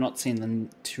have not seen the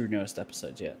 2 newest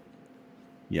episodes yet.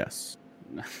 Yes.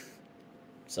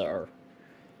 So,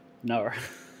 no.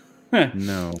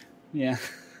 No. Yeah.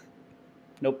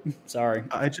 Nope. Sorry.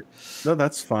 No,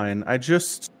 that's fine.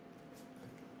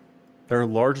 They're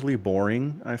largely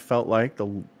boring. I felt like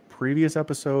the previous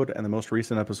episode and the most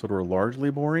recent episode were largely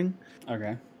boring.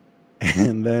 Okay.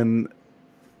 And then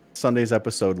Sunday's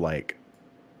episode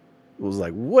was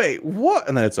like, wait, what?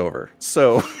 And then it's over.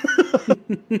 So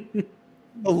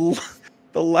the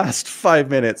last 5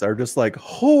 minutes are just like,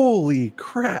 holy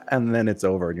crap. And then it's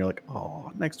over. And you're like, oh,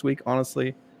 next week,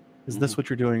 honestly, is this what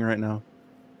you're doing right now?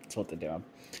 That's what they're doing.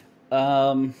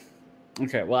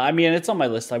 Okay, well, I mean, it's on my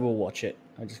list. I will watch it.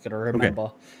 I just gotta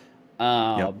remember.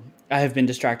 Yep. I have been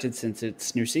distracted since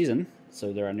it's new season,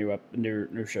 so there are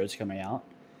new shows coming out.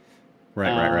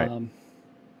 Right.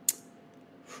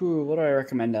 What do I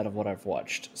recommend out of what I've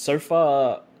watched so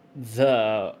far?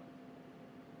 The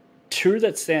 2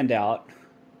 that stand out.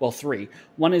 Well, 3.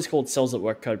 One is called Cells at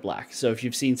Work Code Black. So if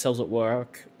you've seen Cells at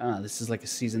Work, this is like a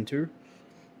season 2.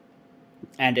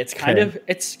 And it's kind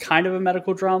of a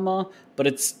medical drama, but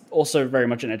it's also very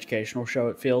much an educational show,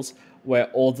 it feels, where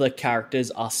all the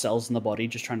characters are cells in the body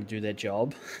just trying to do their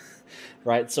job.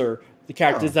 Right? So the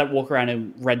characters that walk around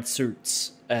in red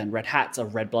suits and red hats are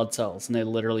red blood cells, and they're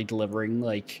literally delivering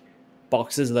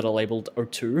boxes that are labeled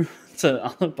O2 to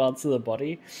other parts of the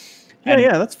body. And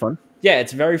Yeah, that's fun. yeah,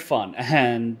 it's very fun.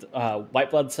 And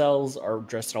white blood cells are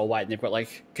dressed in all white, and they've got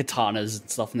like katanas and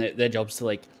stuff, and their job's to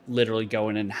like literally go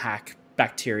in and hack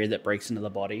bacteria that breaks into the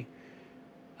body.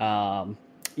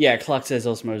 Yeah, Clark says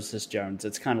Osmosis Jones.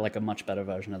 It's kind of like a much better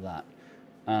version of that.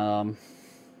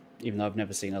 Even though I've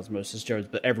never seen Osmosis Jones,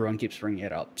 but everyone keeps bringing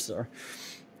it up. So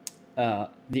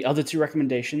the other two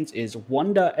recommendations is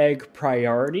Wonder Egg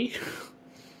Priority.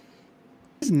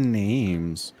 These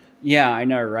names. Yeah, I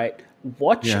know, right?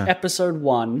 Watch Yeah. episode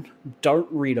 1. Don't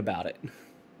read about it.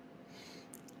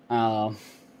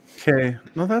 Okay,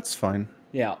 no, that's fine.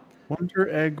 Yeah, Wonder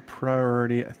Egg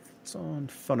Priority. It's on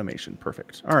Funimation.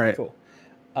 Perfect. All right. cool.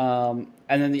 And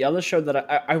then the other show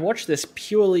that I watched this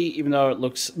purely, even though it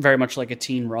looks very much like a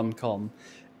teen rom-com,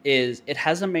 is it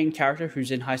has a main character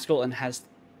who's in high school and has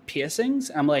piercings.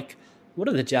 I'm like, what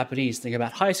do the Japanese think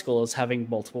about high schoolers having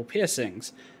multiple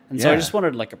piercings? And so I Yeah. just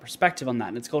wanted like a perspective on that.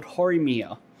 And it's called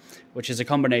Horimiya, which is a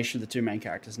combination of the two main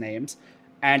characters' names.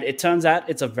 And it turns out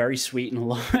it's a very sweet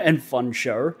and and fun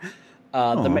show.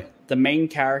 The main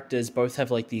characters both have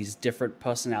like these different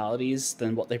personalities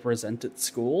than what they present at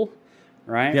school,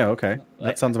 right? Yeah, okay.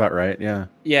 That sounds about right. Yeah.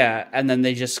 Yeah, and then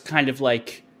they just kind of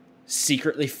like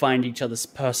secretly find each other's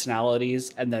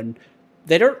personalities, and then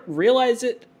they don't realize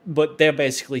it, but they're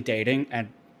basically dating. And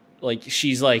like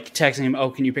she's like texting him, "Oh,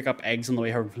 can you pick up eggs on the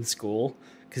way home from school?"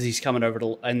 Because he's coming over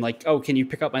to, and like, "Oh, can you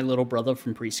pick up my little brother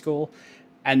from preschool?"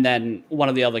 And then one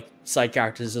of the other side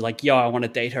characters is like, "Yo, I want to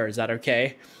date her. Is that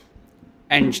okay?"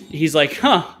 And he's like,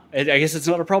 "Huh, I guess it's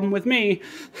not a problem with me."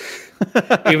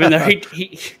 Even though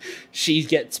she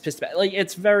gets pissed about, like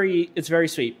it's very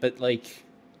sweet, but like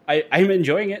I'm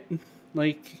enjoying it.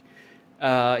 Like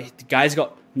the guy's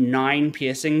got 9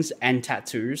 piercings and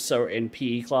tattoos, so in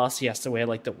PE class he has to wear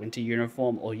like the winter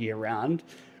uniform all year round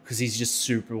because he's just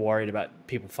super worried about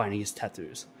people finding his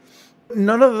tattoos.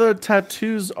 None of the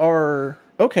tattoos are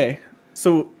okay.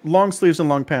 So long sleeves and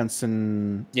long pants,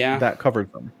 and Yeah. that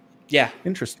covered them. Yeah,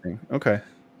 Interesting. Okay.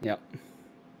 yeah,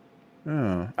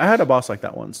 Oh, I had a boss like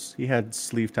that once. He had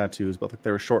sleeve tattoos, but like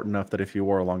they were short enough that if you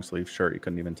wore a long sleeve shirt, you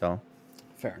couldn't even tell.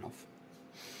 fair enough.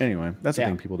 Anyway, that's the Yeah.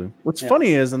 thing people do. What's Yeah.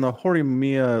 funny is in the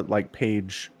Horimiya like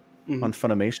page Mhm. on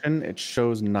Funimation, it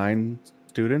shows 9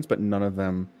 students, but none of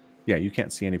them. Yeah, you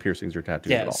can't see any piercings or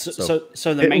tattoos at Yeah, all.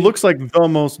 so the it main looks like the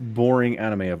most boring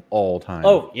anime of all time.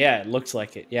 Oh yeah, it looks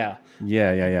like it. Yeah.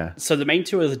 yeah. So the main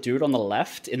two are the dude on the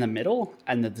left in the middle,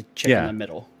 and the chick Yeah. in the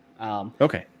middle.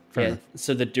 Okay. Fair Yeah. enough.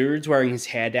 So the dude's wearing his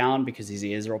hair down because his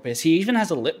ears are all pierced. He even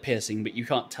has a lip piercing, but you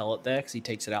can't tell it there because he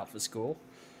takes it out for school.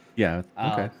 Yeah.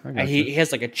 Okay. I And got he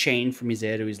has like a chain from his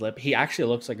ear to his lip. He actually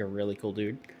looks like a really cool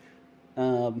dude.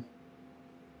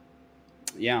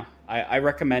 Yeah, I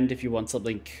recommend if you want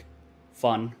something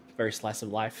fun, very slice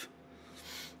of life.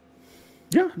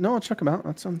 Yeah, no, I'll check them out.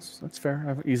 That's fair. I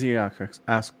have easy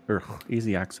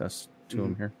easy access to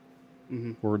them here.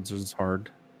 Mhm. Words is hard.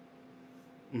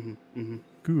 Mm-hmm.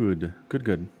 Good.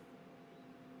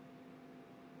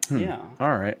 Yeah.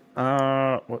 All right.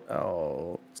 What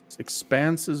else?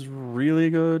 Expanse is really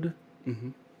good.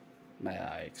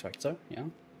 I expect so. Yeah.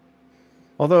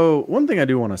 Although one thing I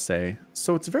do want to say,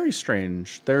 so it's very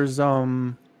strange. There's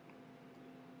one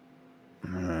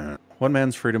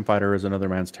man's freedom fighter is another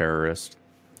man's terrorist.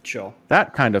 Sure.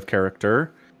 That kind of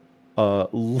character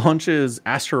launches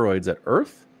asteroids at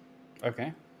Earth.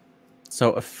 Okay.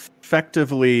 So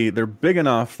effectively, they're big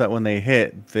enough that when they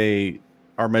hit, they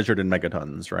are measured in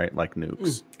megatons, right? Like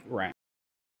nukes. Right.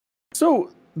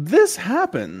 So this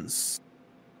happens,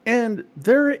 and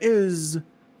there is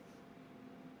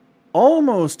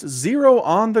almost zero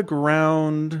on the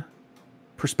ground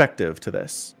perspective to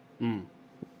this.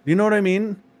 You know what I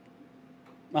mean?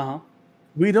 Uh huh.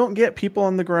 We don't get people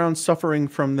on the ground suffering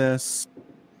from this.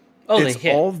 Oh, It's they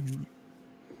hit. all...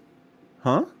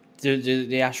 Huh? Do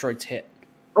the asteroids hit?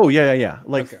 Oh, yeah.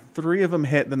 Like Okay. 3 of them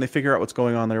hit, then they figure out what's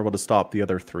going on. They're able to stop the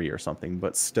other 3 or something.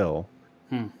 But still,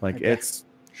 like Okay. it's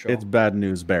Sure. it's bad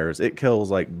news bears. It kills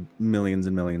like millions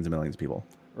and millions and millions of people.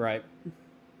 Right.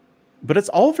 But it's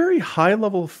all very high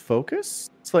level focus.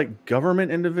 It's like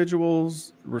government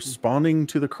individuals responding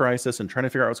to the crisis and trying to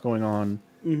figure out what's going on.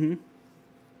 Mm-hmm.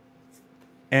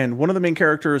 And one of the main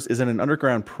characters is in an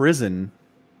underground prison,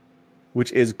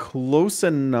 which is close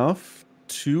enough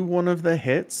to one of the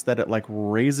hits that it like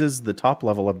raises the top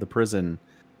level of the prison,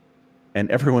 and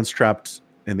everyone's trapped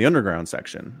in the underground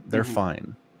section. They're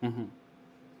fine. Mm-hmm.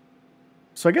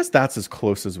 So I guess that's as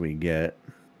close as we get.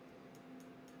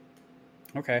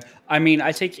 Okay. I mean,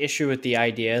 I take issue with the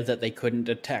idea that they couldn't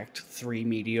detect 3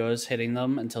 meteors hitting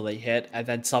them until they hit, and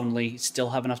then suddenly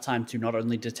still have enough time to not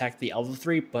only detect the other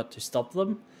 3, but to stop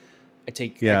them.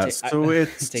 Yeah, so I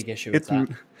it's take issue with it's that.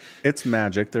 it's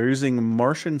magic. They're using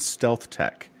Martian stealth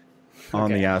tech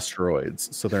on Okay. the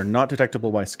asteroids, so they're not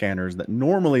detectable by scanners that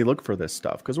normally look for this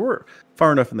stuff because we're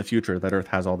far enough in the future that Earth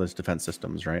has all these defense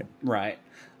systems, right? Right.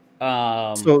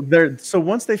 So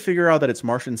once they figure out that it's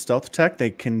Martian stealth tech,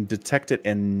 they can detect it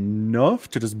enough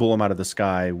to just blow them out of the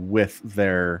sky with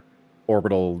their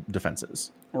orbital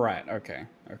defenses. Right. Okay.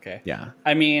 Okay. Yeah.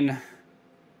 I mean,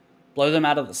 blow them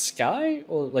out of the sky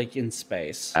or like in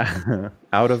space?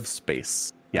 Out of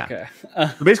space. Yeah. Okay.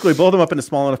 So basically blow them up into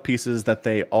small enough pieces that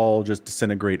they all just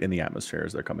disintegrate in the atmosphere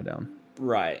as they're coming down.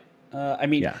 Right. I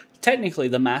mean, Yeah. technically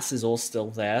the mass is all still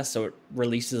there, so it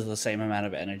releases the same amount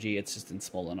of energy. It's just in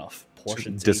small enough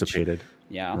portions. Dissipated.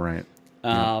 Each. Yeah. Right.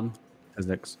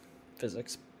 Physics.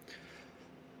 Physics.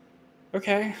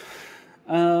 Okay.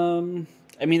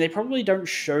 I mean, they probably don't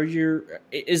show you.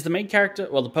 Is the main character,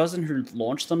 well, the person who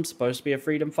launched them, supposed to be a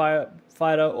freedom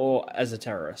fighter or as a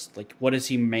terrorist? Like, what is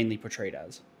he mainly portrayed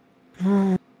as?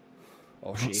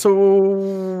 Or she?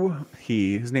 So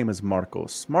his name is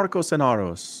Marcos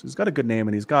Enaros. He's got a good name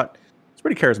and he's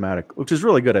pretty charismatic, which is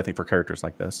really good, I think, for characters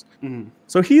like this. Mhm.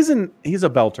 So he's a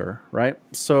belter, right?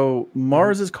 So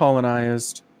Mars is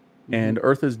colonized and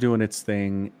Earth is doing its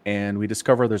thing, and we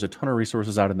discover there's a ton of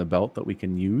resources out in the belt that we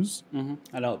can use.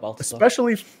 I know about this stuff.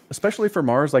 Especially for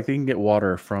Mars, like they can get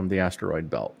water from the asteroid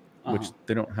belt, which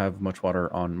they don't have much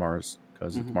water on Mars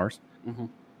because it's Mars.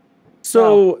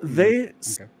 So they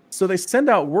send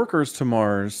out workers to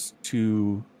Mars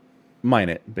to mine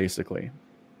it, basically.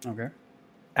 Okay.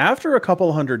 After a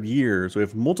couple hundred years, we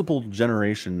have multiple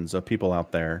generations of people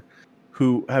out there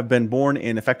who have been born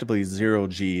in effectively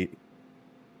zero-G,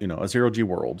 a zero-G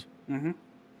world.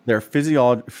 They're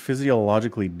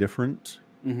physiologically different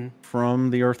from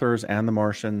the Earthers and the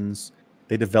Martians.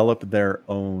 They developed their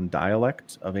own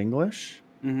dialect of English.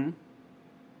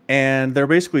 And they're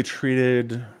basically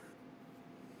treated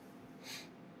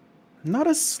not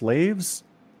as slaves.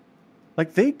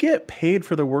 Like, they get paid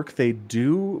for the work they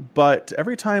do, but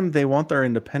every time they want their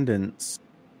independence,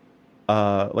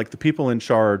 like the people in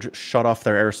charge shut off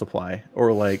their air supply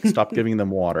or like stop giving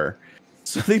them water.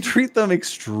 So they treat them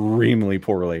extremely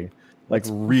poorly, like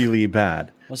really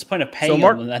bad. What's the point of paying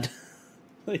them then?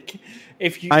 Like,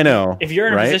 if you're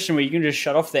in a position where you can just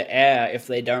shut off the air if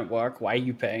they don't work, why are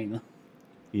you paying them?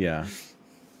 Yeah.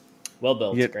 Well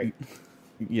built, great.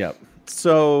 Yep.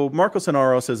 So Marcos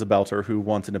Enaros is a belter who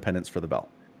wants independence for the belt.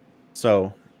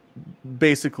 So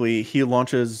basically, he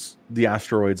launches the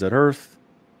asteroids at Earth.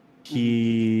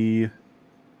 He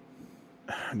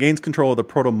gains control of the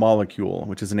protomolecule,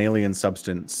 which is an alien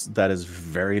substance that is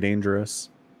very dangerous,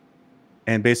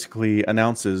 and basically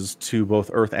announces to both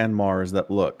Earth and Mars that,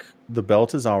 look, the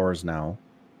belt is ours now.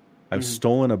 I've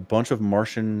stolen a bunch of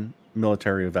Martian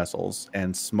military vessels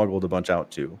and smuggled a bunch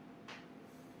out too.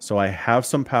 So I have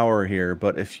some power here,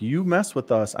 but if you mess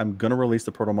with us, I'm going to release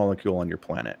the protomolecule on your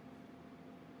planet.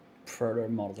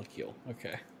 Protomolecule.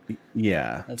 Okay.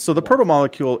 Yeah. So the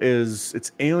protomolecule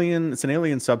it's an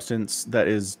alien substance that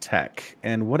is tech.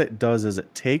 And what it does is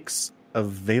it takes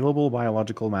available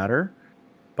biological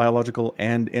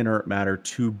and inert matter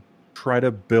to try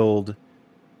to build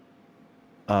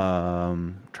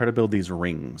these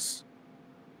rings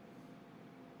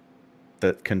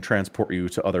that can transport you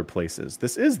to other places.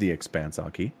 This is The Expanse,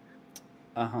 Aki.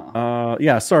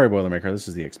 Yeah, sorry, Boilermaker. This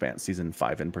is The Expanse, season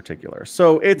 5 in particular.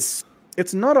 So it's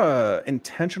not a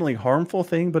intentionally harmful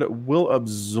thing, but it will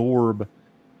absorb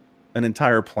an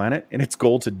entire planet in its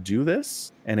goal to do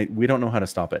this, and we don't know how to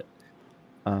stop it.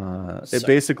 It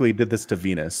basically did this to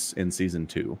Venus in season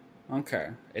 2. Okay.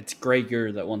 It's Grey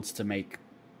Goo that wants to make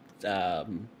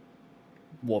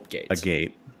warp gates. A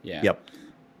gate. Yeah. Yep.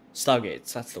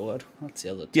 Stargates, that's the word. That's the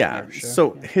other. Yeah.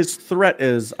 So his threat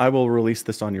is, I will release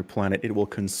this on your planet. It will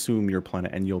consume your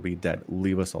planet, and you'll be dead.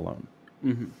 Leave us alone.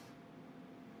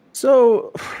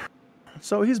 So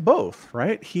he's both,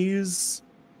 right? He's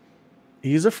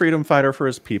a freedom fighter for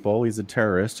his people. He's a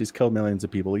terrorist. He's killed millions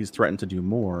of people. He's threatened to do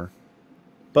more.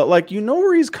 But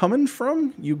where he's coming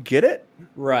from? You get it?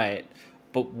 Right.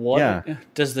 But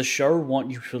does the show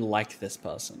want you to like this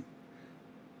person?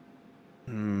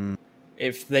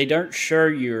 If they don't show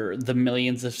you the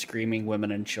millions of screaming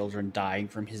women and children dying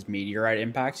from his meteorite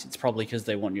impacts, it's probably because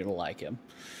they want you to like him.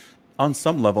 On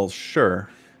some levels,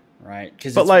 sure. Right.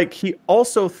 But he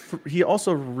also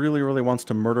really, really wants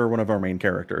to murder one of our main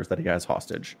characters that he has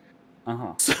hostage.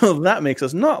 So that makes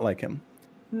us not like him.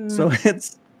 So I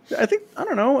think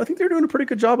they're doing a pretty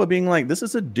good job of being like, this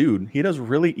is a dude. He does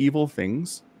really evil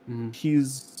things.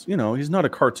 He's not a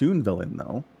cartoon villain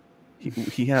though.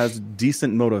 he has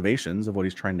decent motivations of what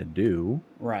he's trying to do.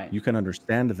 Right. You can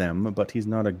understand them, but he's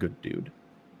not a good dude.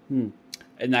 In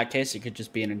that case, it could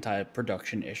just be an entire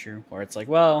production issue where it's like,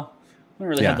 well, we don't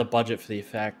really have the budget for the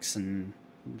effects and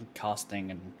the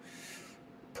casting and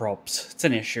props. It's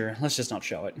an issue. Let's just not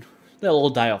show it. They'll all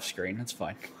die off screen. It's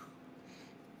fine.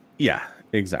 Yeah,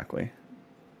 exactly.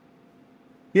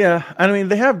 Yeah, I mean,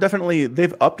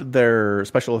 they've upped their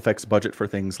special effects budget for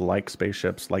things like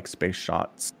spaceships, like space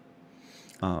shots.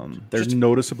 They're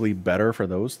noticeably better for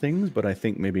those things, but I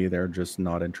think maybe they're just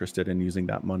not interested in using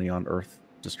that money on Earth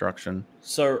destruction.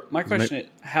 So my question is,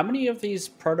 how many of these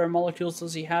proto-molecules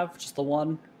does he have? Just the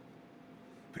one?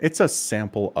 It's a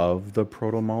sample of the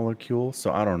proto-molecule,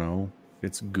 so I don't know.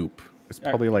 It's goop. It's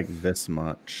probably like this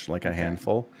much, like a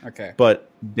handful. Okay. But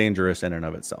dangerous in and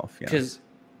of itself, yeah. Because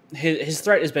his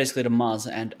threat is basically to Mars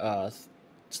and Earth.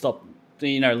 Stop,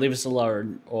 leave us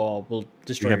alone or we'll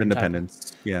destroy We have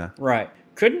independence, yeah. Right.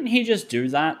 Couldn't he just do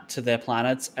that to their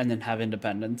planets and then have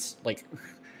independence? Like,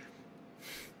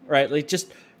 right? Like,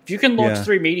 just, if you can launch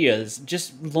 3 meteors,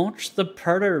 just launch the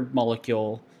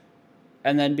proto-molecule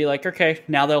and then be like, okay,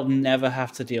 now they'll never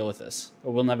have to deal with this.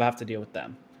 Or we'll never have to deal with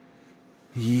them.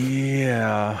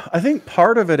 Yeah. I think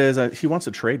part of it is he wants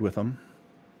to trade with them.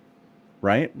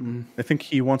 Right? I think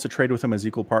he wants to trade with them as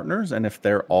equal partners, and if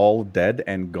they're all dead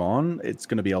and gone, it's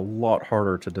going to be a lot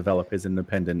harder to develop his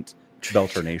independent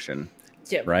Belter nation.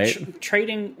 Yeah, right?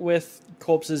 Trading with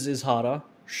corpses is harder,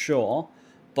 sure,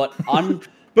 but but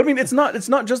I mean, it's not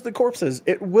just the corpses.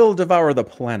 It will devour the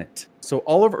planet. So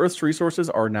all of Earth's resources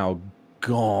are now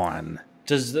gone.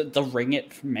 Does the ring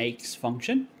it makes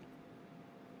function?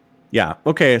 Yeah.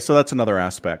 Okay. So that's another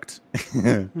aspect.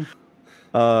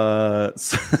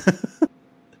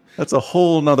 That's a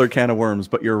whole nother can of worms,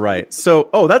 but you're right. So,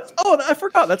 I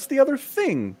forgot. That's the other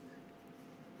thing.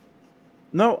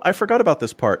 No, I forgot about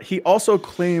this part. He also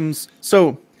claims,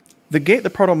 so the gate the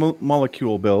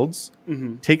proto-molecule builds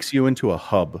takes you into a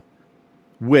hub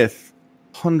with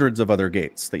hundreds of other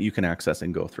gates that you can access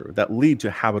and go through that lead to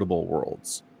habitable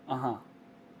worlds. Uh-huh.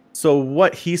 So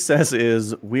what he says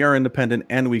is, we are independent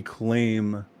and we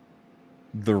claim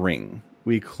the ring.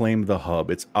 We claim the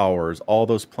hub. It's ours. All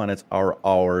those planets are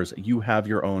ours. You have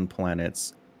your own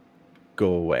planets.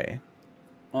 Go away.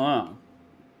 Oh.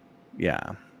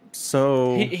 Yeah.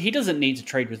 So he doesn't need to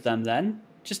trade with them then.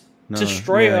 Just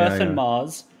destroy Earth and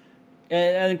Mars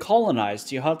and colonize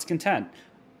to your heart's content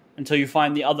until you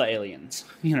find the other aliens.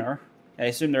 I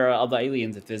assume there are other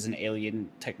aliens if there's an alien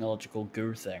technological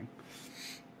goo thing.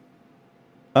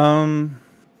 I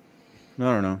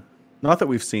don't know. Not that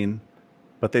we've seen,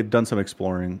 but they've done some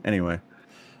exploring anyway.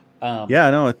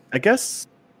 I guess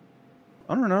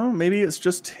I don't know. Maybe it's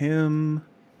just him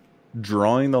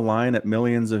drawing the line at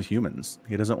millions of humans.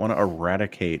 He doesn't want to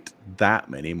eradicate that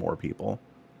many more people.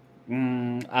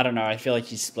 I don't know. I feel like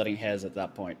he's splitting hairs at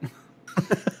that point.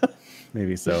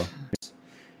 Maybe so.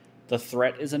 The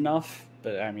threat is enough,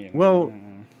 but I mean... Well,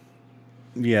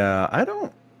 yeah,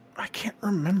 I can't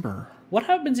remember. What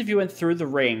happens if you went through the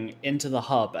ring into the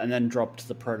hub and then dropped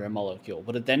the proto-molecule?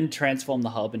 Would it then transform the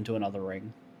hub into another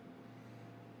ring?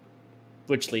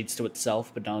 Which leads to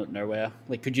itself, but nowhere.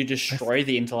 Like, could you destroy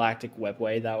the intergalactic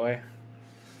webway that way?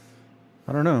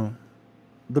 I don't know.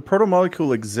 The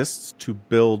proto-molecule exists to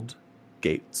build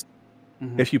gates.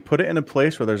 If you put it in a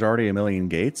place where there's already a million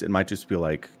gates, it might just be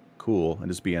like, cool, and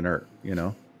just be inert,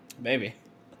 Maybe.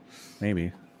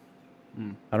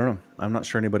 I don't know. I'm not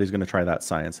sure anybody's going to try that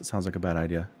science. It sounds like a bad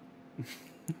idea.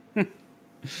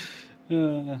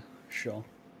 Sure.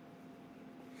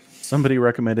 Somebody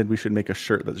recommended we should make a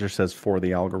shirt that just says "for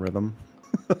the algorithm."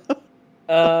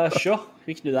 Sure.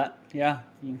 We can do that. Yeah.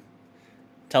 You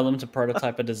tell them to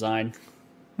prototype a design.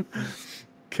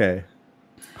 Okay.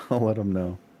 I'll let them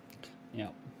know. Yeah.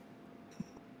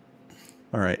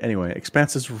 All right. Anyway,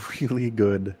 Expanse is really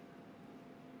good.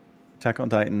 Attack on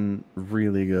Titan,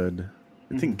 really good.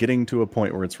 I think getting to a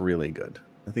point where it's really good.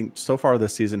 I think so far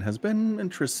this season has been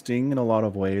interesting in a lot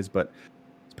of ways, but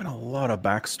it's been a lot of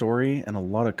backstory and a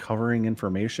lot of covering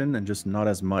information and just not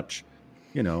as much,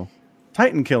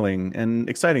 Titan killing and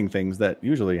exciting things that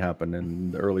usually happen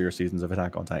in the earlier seasons of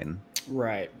Attack on Titan.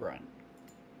 Right.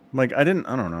 Like, I don't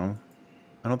know.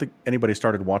 I don't think anybody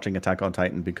started watching Attack on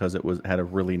Titan because it had a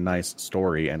really nice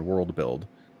story and world build.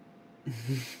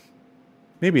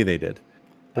 Maybe they did.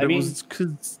 But it was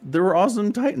because there were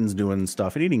awesome Titans doing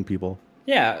stuff and eating people.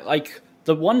 Yeah, like,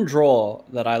 the one draw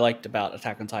that I liked about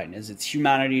Attack on Titan is it's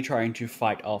humanity trying to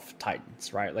fight off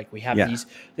Titans, right? Like, we have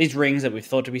these rings that we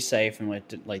thought to be safe, and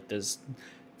there's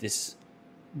this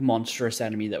monstrous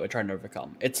enemy that we're trying to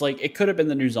overcome. It's like, it could have been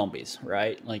the new zombies,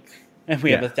 right? Like, and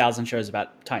we have Yeah. 1,000 shows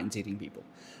about Titans eating people.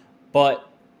 But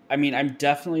I mean, I'm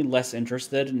definitely less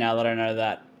interested now that I know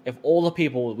that if all the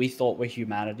people we thought were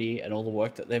humanity and all the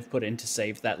work that they've put in to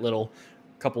save that little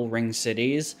couple ring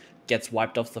cities gets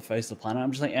wiped off the face of the planet,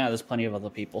 I'm just like, yeah, there's plenty of other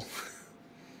people.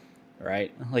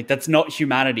 Right? Like, that's not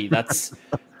humanity. That's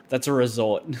a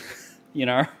resort, you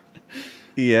know?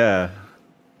 Yeah.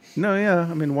 No, yeah.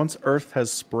 I mean, once Earth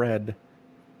has spread,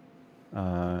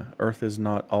 Earth is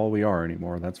not all we are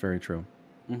anymore. That's very true.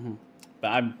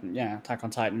 But Attack on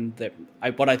Titan.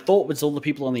 What I thought was all the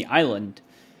people on the island.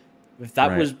 If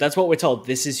that's what we're told.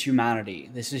 This is humanity.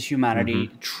 This is humanity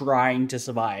trying to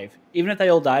survive. Even if they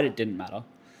all died, it didn't matter.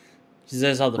 Because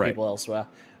there's other people elsewhere,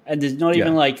 and there's not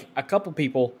even like a couple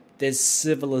people. There's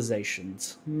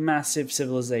civilizations, massive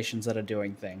civilizations that are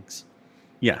doing things.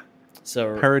 Yeah.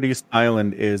 So Paradise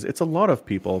Island it's a lot of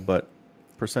people, but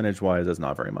percentage-wise, it's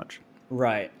not very much.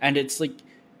 Right, and it's like,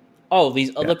 oh, these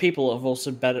other people have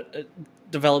also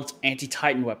developed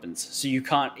anti-Titan weapons, so you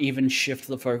can't even shift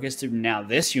the focus to now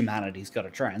this humanity's got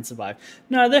to try and survive.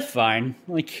 No, they're fine.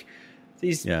 Like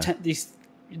these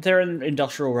they're in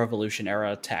Industrial Revolution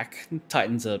era tech.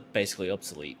 Titans are basically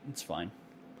obsolete. It's fine.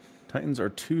 Titans are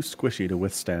too squishy to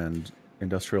withstand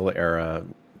industrial era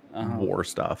war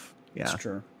stuff. Yeah, it's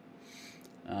true.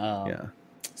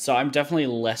 So I'm definitely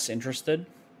less interested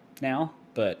now,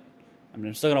 but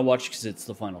I'm still gonna watch because it's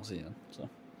the final season. So.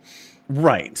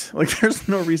 Right. Like, there's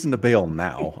no reason to bail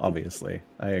now, obviously.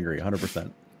 I agree,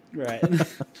 100%. Right.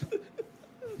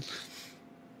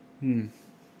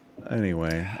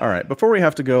 Anyway, all right. Before we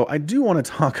have to go, I do want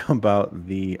to talk about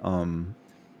the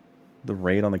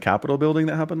raid on the Capitol building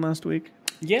that happened last week.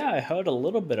 Yeah, I heard a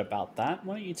little bit about that.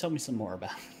 Why don't you tell me some more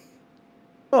about it?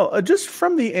 Well, just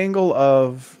from the angle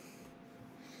of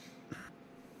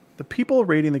the people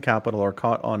raiding the Capitol are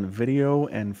caught on video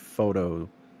and photo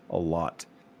a lot.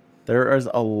 There is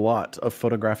a lot of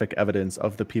photographic evidence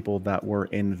of the people that were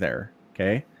in there,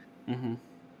 okay?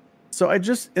 So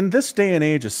in this day and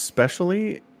age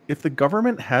especially, if the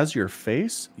government has your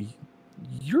face,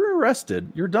 you're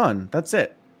arrested. You're done. That's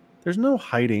it. There's no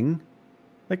hiding.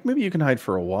 Like, maybe you can hide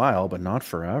for a while, but not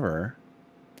forever.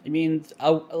 I mean,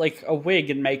 a wig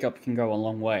and makeup can go a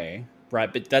long way,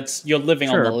 right? But you're living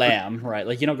on the lam, right?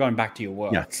 Like, you're not going back to your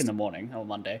work in the morning or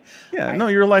Monday. Yeah, no,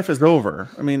 your life is over.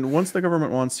 I mean, once the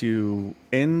government wants you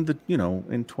in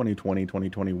 2020,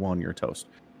 2021, you're toast.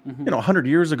 100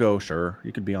 years ago, sure,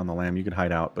 you could be on the lam, you could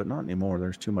hide out, but not anymore.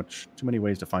 There's too many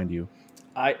ways to find you.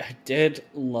 I did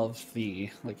love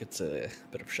it's a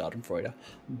bit of schadenfreude,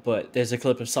 but there's a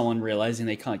clip of someone realizing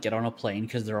they can't get on a plane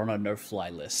because they're on a no-fly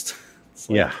list.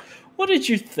 Like, what did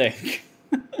you think?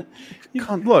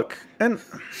 Look, and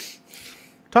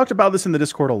talked about this in the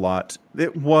Discord a lot.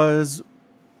 It was,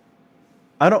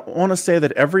 I don't want to say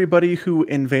that everybody who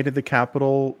invaded the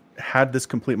Capitol had this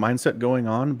complete mindset going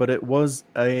on, but it was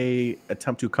a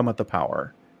attempt to come at the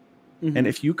power. And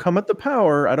if you come at the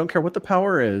power, I don't care what the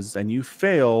power is, and you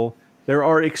fail, there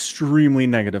are extremely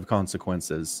negative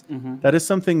consequences. That is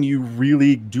something you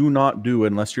really do not do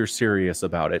unless you're serious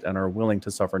about it and are willing to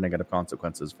suffer negative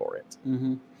consequences for it.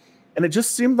 And it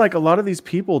just seemed like a lot of these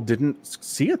people didn't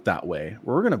see it that way.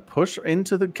 We're going to push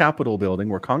into the Capitol building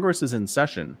where Congress is in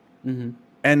session.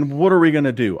 And what are we going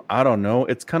to do? I don't know.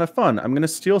 It's kind of fun. I'm going to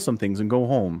steal some things and go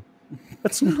home.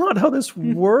 That's not how this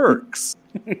works.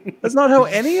 That's not how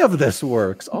any of this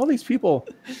works. All these people,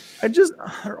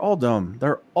 they're all dumb.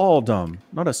 They're all dumb.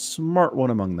 Not a smart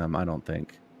one among them, I don't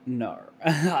think. No.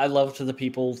 I loved the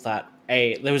people that,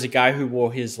 there was a guy who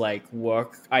wore his,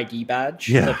 work ID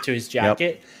badge up to his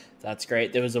jacket. Yep. That's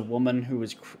great. There was a woman who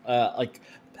was,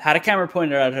 had a camera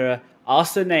pointed at her,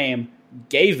 asked her name,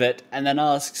 gave it, and then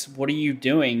asks, "What are you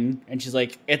doing?" And she's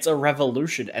like, "It's a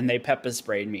revolution," and they pepper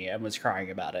sprayed me and was crying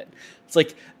about it. It's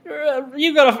like,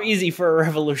 you got off easy for a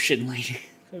revolution, lady.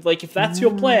 Like, if that's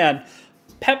your plan,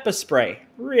 pepper spray,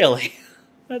 really?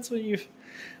 That's what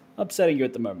upsetting you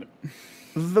at the moment.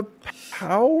 The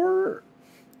power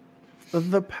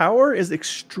is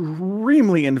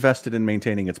extremely invested in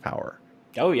maintaining its power.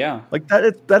 Oh yeah, like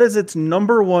that is its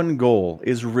number one goal,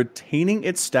 is retaining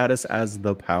its status as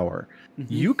the power.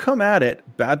 You come at it,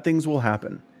 bad things will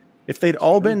happen. If they'd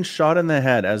all been shot in the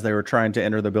head as they were trying to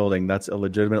enter the building, that's a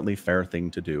legitimately fair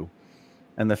thing to do.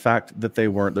 And the fact that they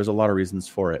weren't, there's a lot of reasons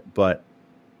for it, but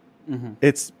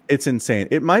it's insane.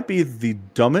 It might be the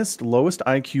dumbest, lowest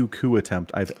IQ coup attempt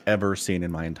I've ever seen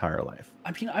in my entire life.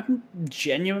 I mean, I'm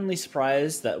genuinely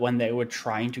surprised that when they were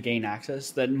trying to gain access,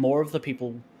 that more of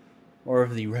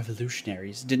the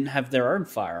revolutionaries didn't have their own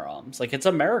firearms. Like, it's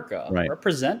America. Right.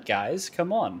 Represent, guys.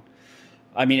 Come on.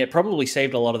 I mean, it probably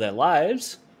saved a lot of their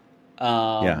lives,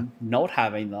 not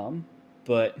having them.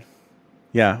 But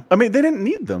Yeah, I mean they didn't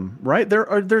need them, right?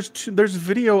 There's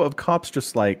video of cops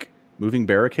just like moving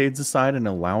barricades aside and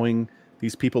allowing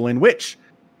these people in. Which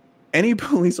any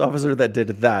police officer that did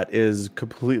that is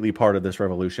completely part of this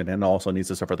revolution and also needs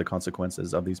to suffer the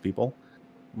consequences of these people.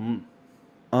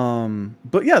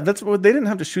 But yeah, that's what they didn't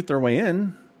have to shoot their way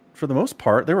in. For the most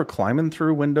part, they were climbing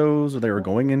through windows or they were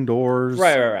going indoors.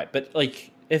 right. But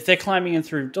like, if they're climbing in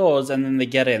through doors and then they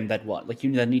get in, then what? Like,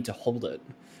 you then need to hold it,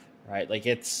 right? Like,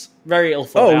 it's very ill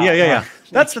thought out. Yeah.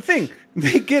 That's the thing.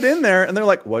 They get in there and they're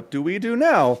like, "What do we do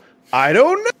now? I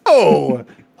don't know.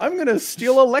 I'm gonna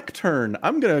steal a lectern.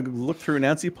 I'm gonna look through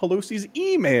Nancy Pelosi's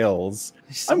emails.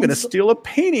 I'm gonna steal a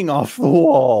painting off the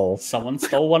wall." Someone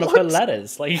stole one of her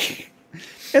letters. Like,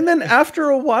 And then after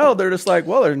a while, they're just like,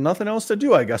 "Well, there's nothing else to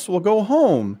do. I guess we'll go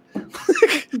home."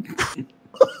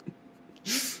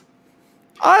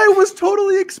 I was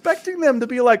totally expecting them to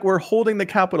be like, "We're holding the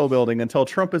Capitol building until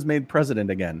Trump is made president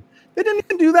again." They didn't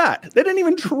even do that. They didn't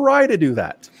even try to do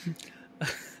that.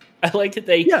 I like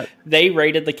that they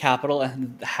raided the Capitol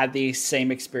and had the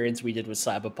same experience we did with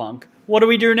Cyberpunk. What do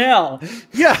we do now?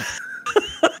 Yeah.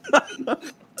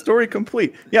 Story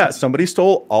complete. Yeah, somebody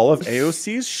stole all of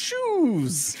AOC's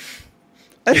shoes.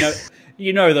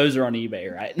 You know those are on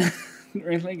eBay, right?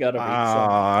 Really gotta be.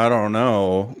 I don't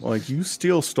know. Like, you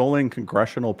steal stolen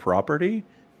congressional property?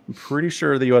 I'm pretty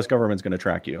sure the U.S. government's going to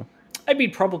track you. I mean,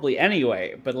 probably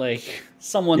anyway, but like,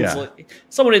 someone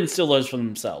didn't steal those for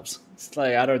themselves. It's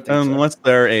like, I don't think so. Unless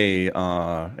they're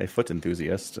a foot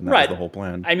enthusiast, and that's the whole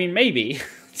plan. I mean, maybe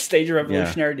stage a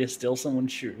revolutionary to steal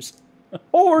someone's shoes.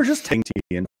 Or just take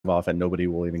tea and off and nobody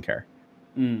will even care.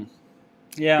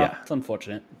 Yeah, it's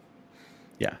unfortunate.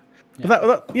 Yeah.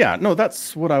 But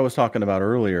that's what I was talking about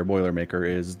earlier, Boilermaker,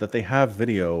 is that they have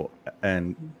video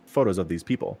and photos of these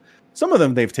people. Some of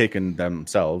them they've taken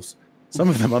themselves. Some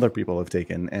of them other people have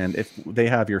taken. And if they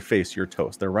have your face, you're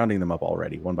toast. They're rounding them up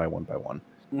already, one by one by one.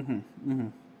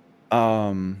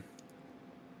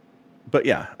 But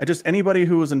yeah, anybody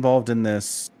who was involved in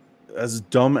this, as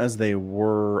dumb as they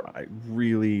were, I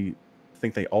really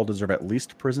think they all deserve at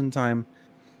least prison time.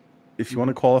 If you want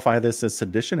to qualify this as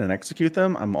sedition and execute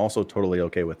them, I'm also totally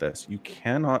okay with this. You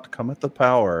cannot come at the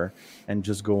power and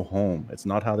just go home. It's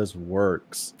not how this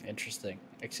works. Interesting.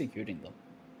 Executing them.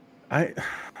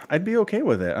 I'd be okay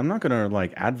with it. I'm not going to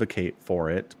like advocate for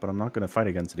it, but I'm not going to fight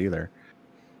against it either.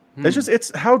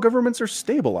 It's how governments are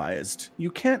stabilized.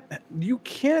 You can't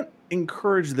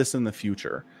encourage this in the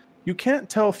future. You can't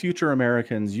tell future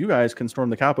Americans, you guys can storm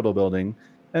the Capitol building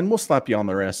and we'll slap you on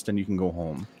the wrist and you can go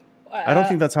home. I don't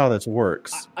think that's how this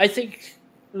works. I think,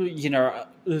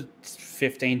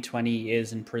 15, 20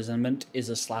 years imprisonment is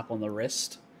a slap on the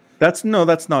wrist. That's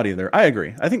not either. I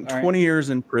agree. I think 20 years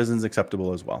in prison is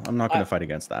acceptable as well. I'm not going to fight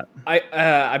against that.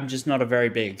 I'm just not a very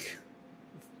big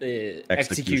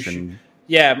execution.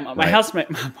 Yeah, my housemate.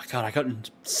 Oh my god, I got in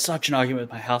such an argument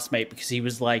with my housemate because he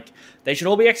was like, "They should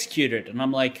all be executed," and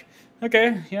I'm like,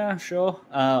 "Okay, yeah, sure."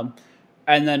 And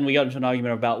then we got into an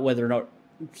argument about whether or not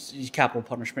capital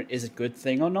punishment is a good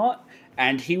thing or not.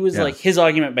 And he was like, his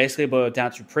argument basically boiled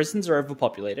down to prisons are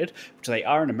overpopulated, which they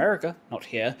are in America, not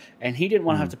here. And he didn't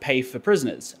want to have to pay for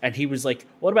prisoners. And he was like,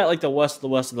 what about like the worst of the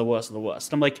worst of the worst of the worst?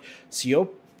 And I'm like, so your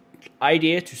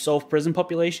idea to solve prison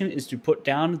population is to put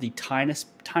down the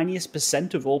tiniest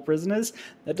percent of all prisoners?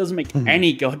 That doesn't make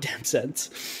any goddamn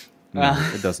sense. No,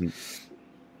 it doesn't.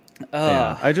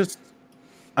 I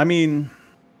mean,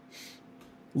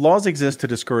 laws exist to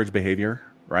discourage behavior,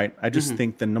 right? I just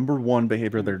think the number one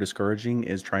behavior they're discouraging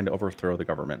is trying to overthrow the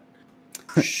government.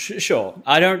 Sure.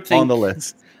 I don't think on the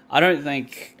list. I don't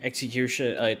think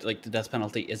execution, like the death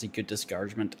penalty, is a good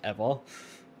discouragement ever,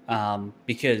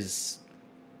 because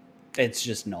it's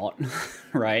just not,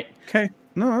 right? Okay,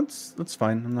 no, that's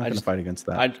fine. I'm not going to fight against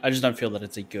that. I just don't feel that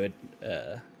it's a good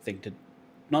thing to.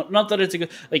 Not that it's a good,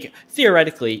 like,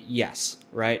 theoretically, yes,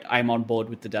 right? I'm on board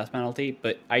with the death penalty,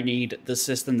 but I need the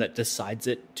system that decides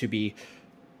it to be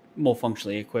more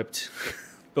functionally equipped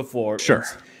before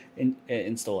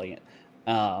installing it.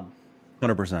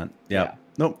 100%. Yeah.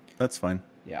 Nope, that's fine.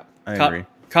 Yeah. I agree.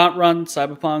 Can't run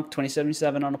Cyberpunk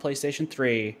 2077 on a PlayStation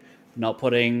 3, not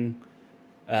putting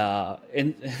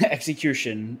in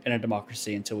execution in a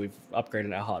democracy until we've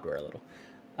upgraded our hardware a little.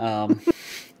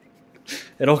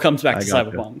 It all comes back to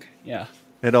Cyberpunk. Yeah.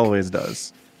 It always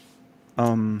does.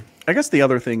 I guess the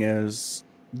other thing is,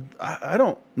 I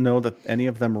don't know that any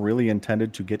of them really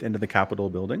intended to get into the Capitol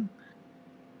building.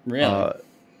 Really?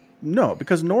 No,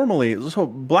 because normally, so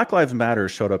Black Lives Matter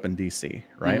showed up in D.C.,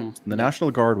 right? The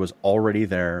National Guard was already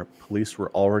there. Police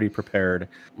were already prepared.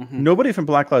 Nobody from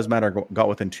Black Lives Matter got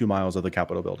within 2 miles of the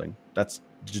Capitol building. That's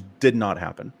just did not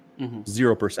happen. Mhm.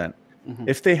 0%. Mhm.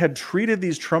 If they had treated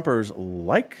these Trumpers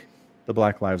like the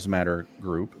Black Lives Matter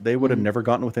group, they would have Mhm. never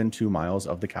gotten within 2 miles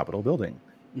of the Capitol building.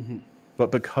 Mhm.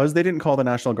 But because they didn't call the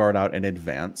National Guard out in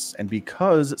advance, and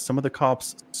because some of the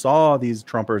cops saw these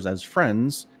Trumpers as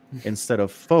friends instead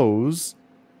of foes,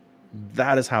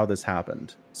 that is how this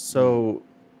happened. So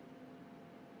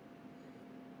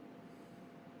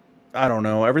I don't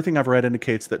know. Everything I've read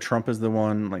indicates that Trump is the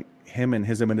one, like him and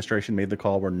his administration made the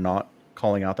call. We're not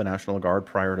calling out the National Guard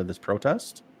prior to this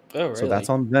protest. Oh, really? So that's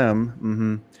on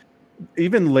them.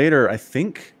 Even later, I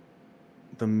think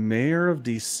the mayor of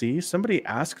DC, somebody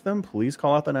asked them, please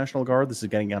call out the National Guard. This is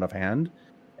getting out of hand.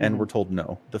 And we're told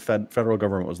no. The federal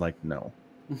government was like, no.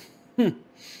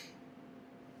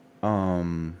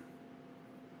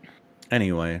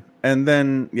 Anyway, and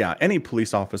then yeah, any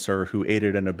police officer who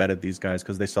aided and abetted these guys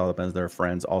because they saw them as their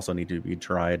friends also need to be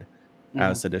tried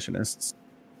as seditionists.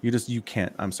 You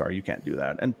can't. I'm sorry, you can't do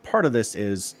that. And part of this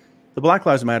is the Black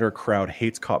Lives Matter crowd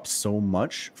hates cops so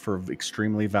much for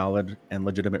extremely valid and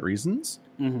legitimate reasons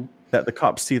that the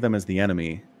cops see them as the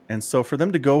enemy. And so for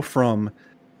them to go from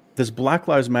this Black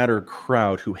Lives Matter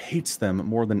crowd who hates them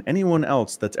more than anyone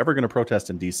else that's ever going to protest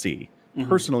in DC,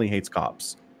 personally hates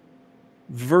cops,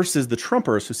 versus the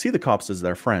Trumpers who see the cops as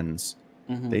their friends.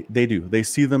 They do. They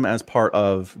see them as part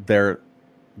of their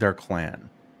clan.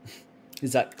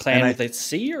 Is that clan with a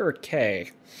C or a K?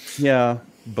 Yeah,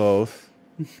 both.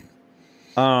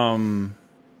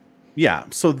 Yeah,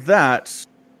 so that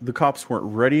the cops weren't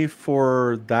ready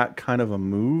for that kind of a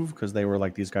move because they were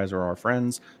like, these guys are our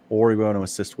friends, or we want to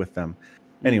assist with them.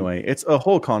 Anyway, it's a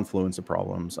whole confluence of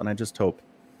problems, and I just hope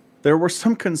there were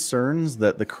some concerns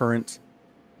that the current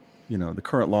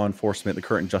law enforcement, the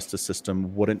current justice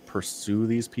system wouldn't pursue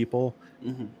these people,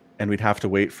 and we'd have to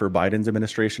wait for Biden's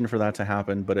administration for that to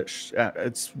happen. But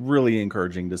it's really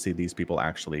encouraging to see these people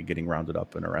actually getting rounded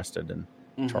up and arrested and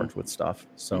charged with stuff.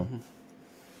 So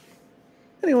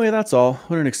anyway, that's all.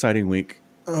 What an exciting week.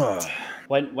 Ugh.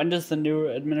 When does the new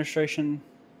administration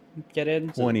get in?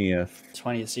 20th.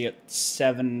 20th. So you got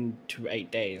 7 to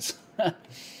 8 days.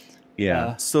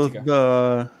 Yeah.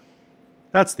 So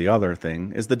that's the other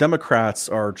thing is the Democrats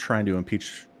are trying to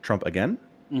impeach Trump again,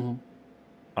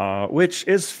 which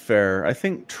is fair. I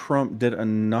think Trump did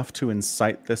enough to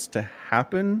incite this to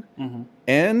happen.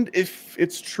 And if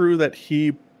it's true that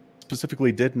he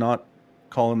specifically did not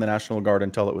call in the National Guard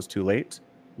until it was too late,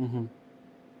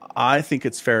 I think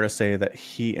it's fair to say that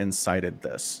he incited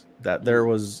this, that there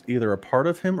was either a part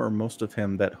of him or most of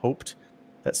him that hoped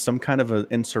that some kind of an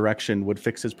insurrection would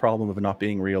fix his problem of not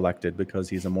being reelected because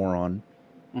he's a moron.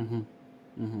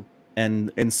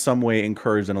 And in some way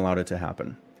encouraged and allowed it to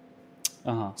happen.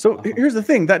 Here's the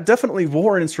thing, that definitely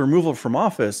warrants removal from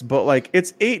office, but like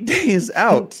it's 8 days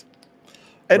out.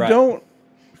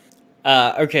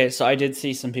 Okay, so I did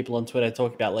see some people on Twitter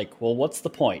talk about like, well, what's the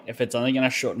point if it's only going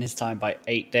to shorten his time by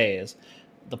 8 days?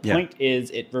 The point is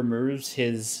it removes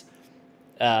his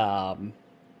like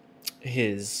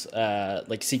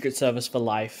Secret Service for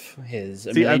life.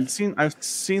 I've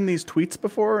seen these tweets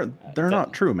before. They're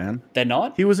not true, man. They're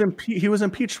not. He was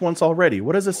impeached once already.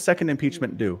 What does a second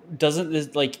impeachment do? Doesn't this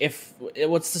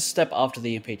what's the step after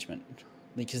the impeachment?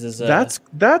 Because there's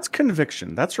that's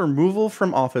conviction. That's removal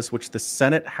from office, which the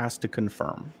Senate has to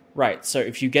confirm. Right. So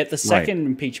if you get the second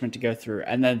impeachment to go through,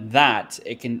 and then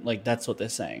it can that's what they're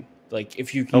saying. Like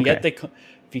if you can get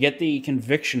the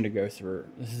conviction to go through,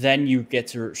 then you get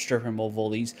to strip him of all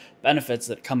these benefits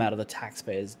that come out of the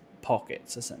taxpayers'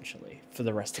 pockets, essentially, for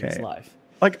the rest of his life.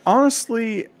 Like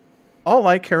honestly, all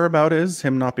I care about is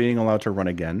him not being allowed to run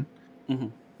again.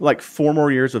 Like 4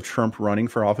 more years of Trump running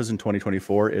for office in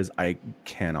 2024 I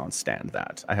cannot stand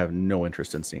that. I have no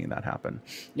interest in seeing that happen.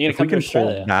 If we can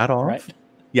pull that off, right?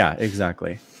 Yeah,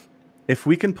 exactly. If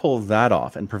we can pull that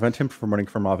off and prevent him from running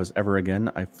from office ever again,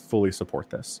 I fully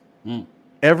support this.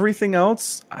 Everything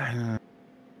else, I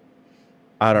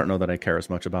don't know that I care as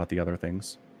much about the other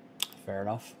things. Fair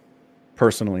enough.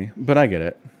 Personally, but I get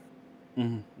it.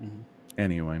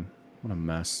 Anyway, what a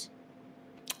mess.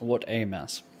 What a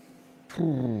mess.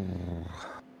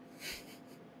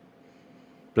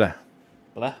 Blah.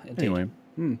 Blah, indeed. Anyway.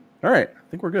 All right. I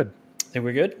think we're good. Think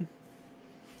we're good?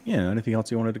 Yeah. Anything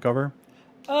else you wanted to cover?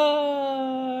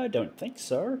 I don't think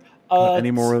so.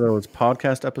 Any more of those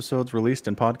podcast episodes released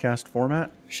in podcast format?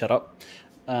 Shut up.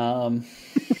 I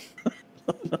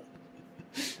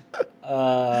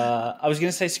was going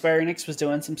to say Square Enix was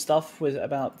doing some stuff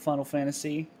about Final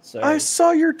Fantasy. So I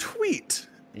saw your tweet.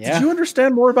 Yeah. Did you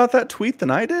understand more about that tweet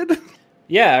than I did?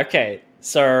 Yeah, okay.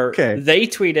 So they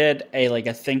tweeted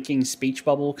a thinking speech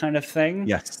bubble kind of thing.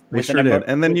 Yes, they sure did.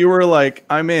 And then you were like,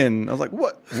 I'm in. I was like,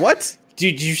 what?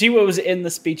 Did you see what was in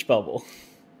the speech bubble?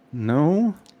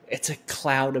 No. It's a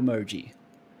cloud emoji.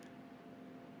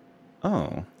 Oh.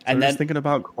 So And they're just then- thinking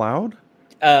about cloud?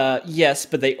 Yes,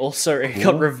 but they also it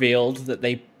got revealed that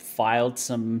they filed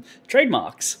some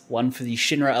trademarks. One for the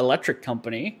Shinra Electric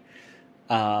Company,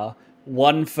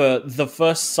 one for The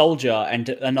First Soldier, and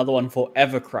another one for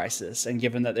Ever Crisis. And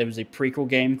given that there was a prequel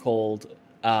game called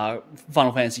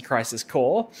Final Fantasy Crisis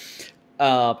Core,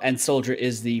 and Soldier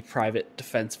is the private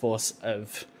defense force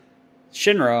of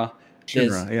Shinra,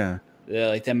 Shinra,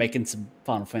 yeah. they're making some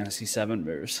Final Fantasy VII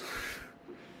moves.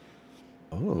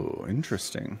 Oh,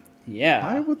 interesting.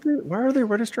 Yeah, Why are they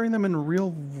registering them in real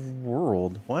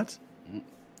world? What?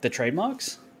 the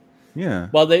trademarks. Yeah.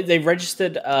 Well, they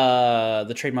registered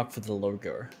the trademark for the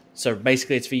logo. So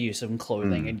basically it's for use in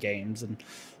clothing and games and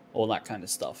all that kind of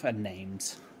stuff and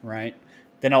names, right?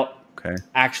 They're not Okay.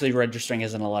 actually registering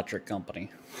as an electric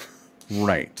company.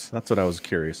 Right. That's what I was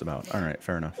curious about. All right,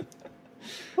 fair enough.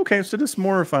 Okay, so just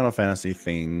more Final Fantasy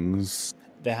things.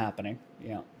 They're happening.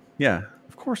 Yeah. Yeah.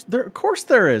 Of course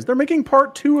there is. They're making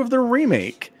part 2 of the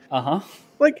remake. Uh-huh.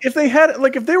 Like if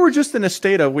they were just in a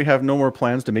state of we have no more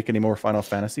plans to make any more Final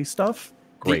Fantasy stuff,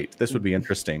 great. This would be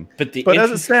interesting. But as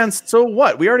it stands, so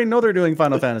what? We already know they're doing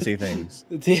Final Fantasy things.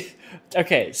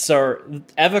 Okay, so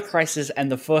Ever Crisis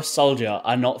and The First Soldier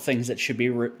are not things that should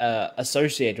be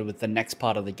associated with the next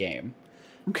part of the game.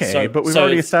 Okay, but we've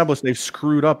already established they've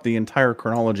screwed up the entire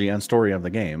chronology and story of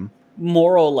the game.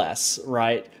 More or less,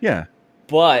 right? Yeah.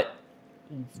 But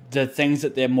the things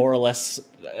that they're more or less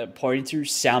pointing to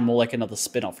sound more like another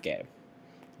spin-off game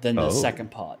than the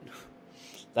second part.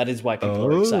 That is why people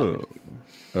are excited.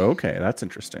 Okay, that's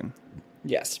interesting.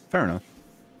 Yes. Fair enough.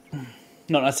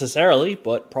 Not necessarily,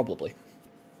 but probably.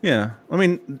 Yeah. I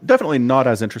mean, definitely not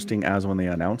as interesting as when they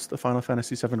announced the Final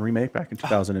Fantasy VII Remake back in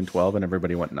 2012 and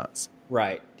everybody went nuts.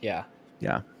 Right, yeah.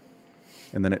 Yeah.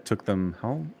 And then it took them,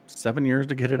 7 years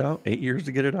to get it out? 8 years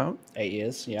to get it out? 8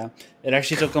 years, yeah. It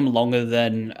actually took them longer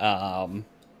than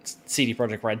CD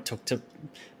Projekt Red took to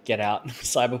get out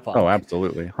Cyberpunk. Oh,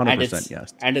 absolutely. 100%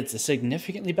 yes. And it's a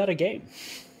significantly better game.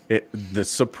 The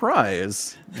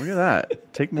surprise. Look at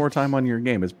that. Take more time on your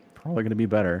game. It's probably going to be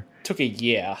better. Took a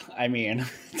year. I mean,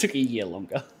 it took a year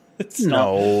longer.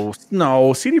 No.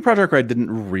 CD Projekt Red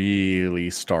didn't really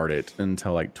start it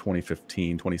until like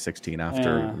 2015, 2016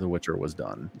 after The Witcher was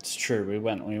done. It's true. We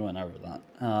went over that.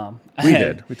 We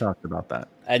did. We talked about that.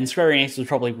 And Square Enix was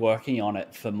probably working on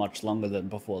it for much longer than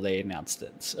before they announced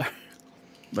it. So.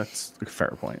 That's a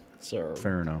fair point. So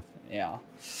fair enough. Yeah.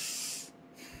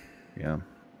 Yeah.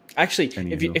 Actually,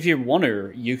 if you want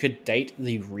to, you could date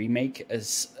the remake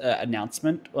as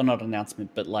announcement, or not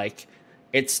announcement, but like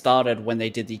it started when they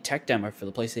did the tech demo for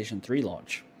the PlayStation 3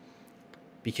 launch.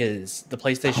 Because the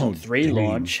PlayStation 3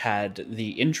 launch had the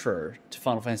intro to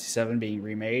Final Fantasy VII being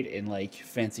remade in like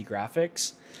fancy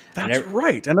graphics. That's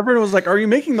right. And everyone was like, "Are you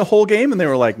making the whole game?" And they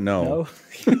were like, "No."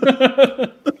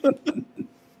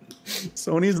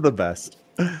 Sony's the best.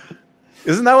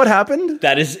 Isn't that what happened?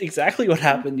 That is exactly what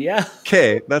happened, yeah.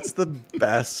 Okay, that's the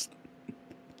best.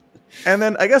 And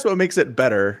then I guess what makes it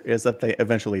better is that they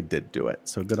eventually did do it.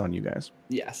 So good on you guys.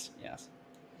 Yes.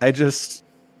 That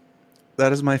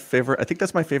is my favorite. I think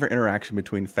that's my favorite interaction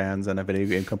between fans and a video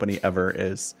game company ever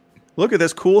is, look at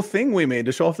this cool thing we made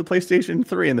to show off the PlayStation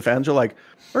 3. And the fans are like,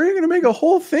 are you going to make a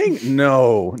whole thing?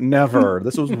 No, never.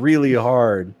 This was really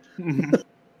hard.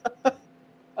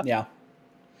 Yeah.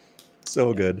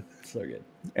 So good. So good.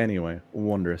 Anyway,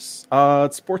 wondrous.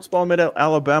 Sports ball mid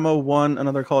Alabama won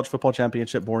another college football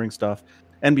championship. Boring stuff.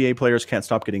 NBA players can't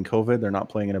stop getting COVID. They're not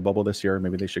playing in a bubble this year.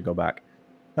 Maybe they should go back.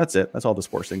 That's it. That's all the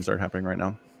sports things that are happening right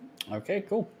now. Okay,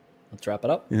 cool. Let's wrap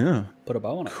it up. Yeah. Put a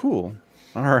bow on it. Cool.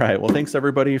 All right. Well, thanks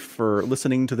everybody for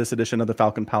listening to this edition of the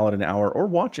Falcon Paladin Hour or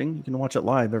watching. You can watch it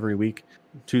live every week,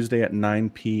 Tuesday at 9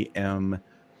 p.m.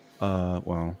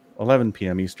 11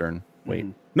 p.m. Eastern. Wait.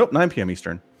 Nope, 9 p.m.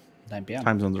 Eastern. 9 p.m.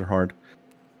 Time zones are hard.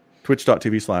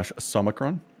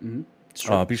 Twitch.tv/Somicron.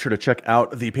 Be sure to check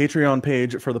out the Patreon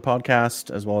page for the podcast,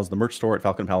 as well as the merch store at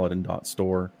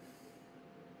falconpaladin.store.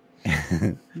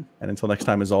 And until next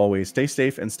time, as always, stay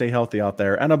safe and stay healthy out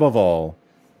there. And above all,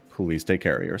 please take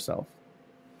care of yourself.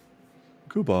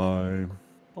 Goodbye.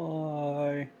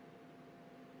 Bye.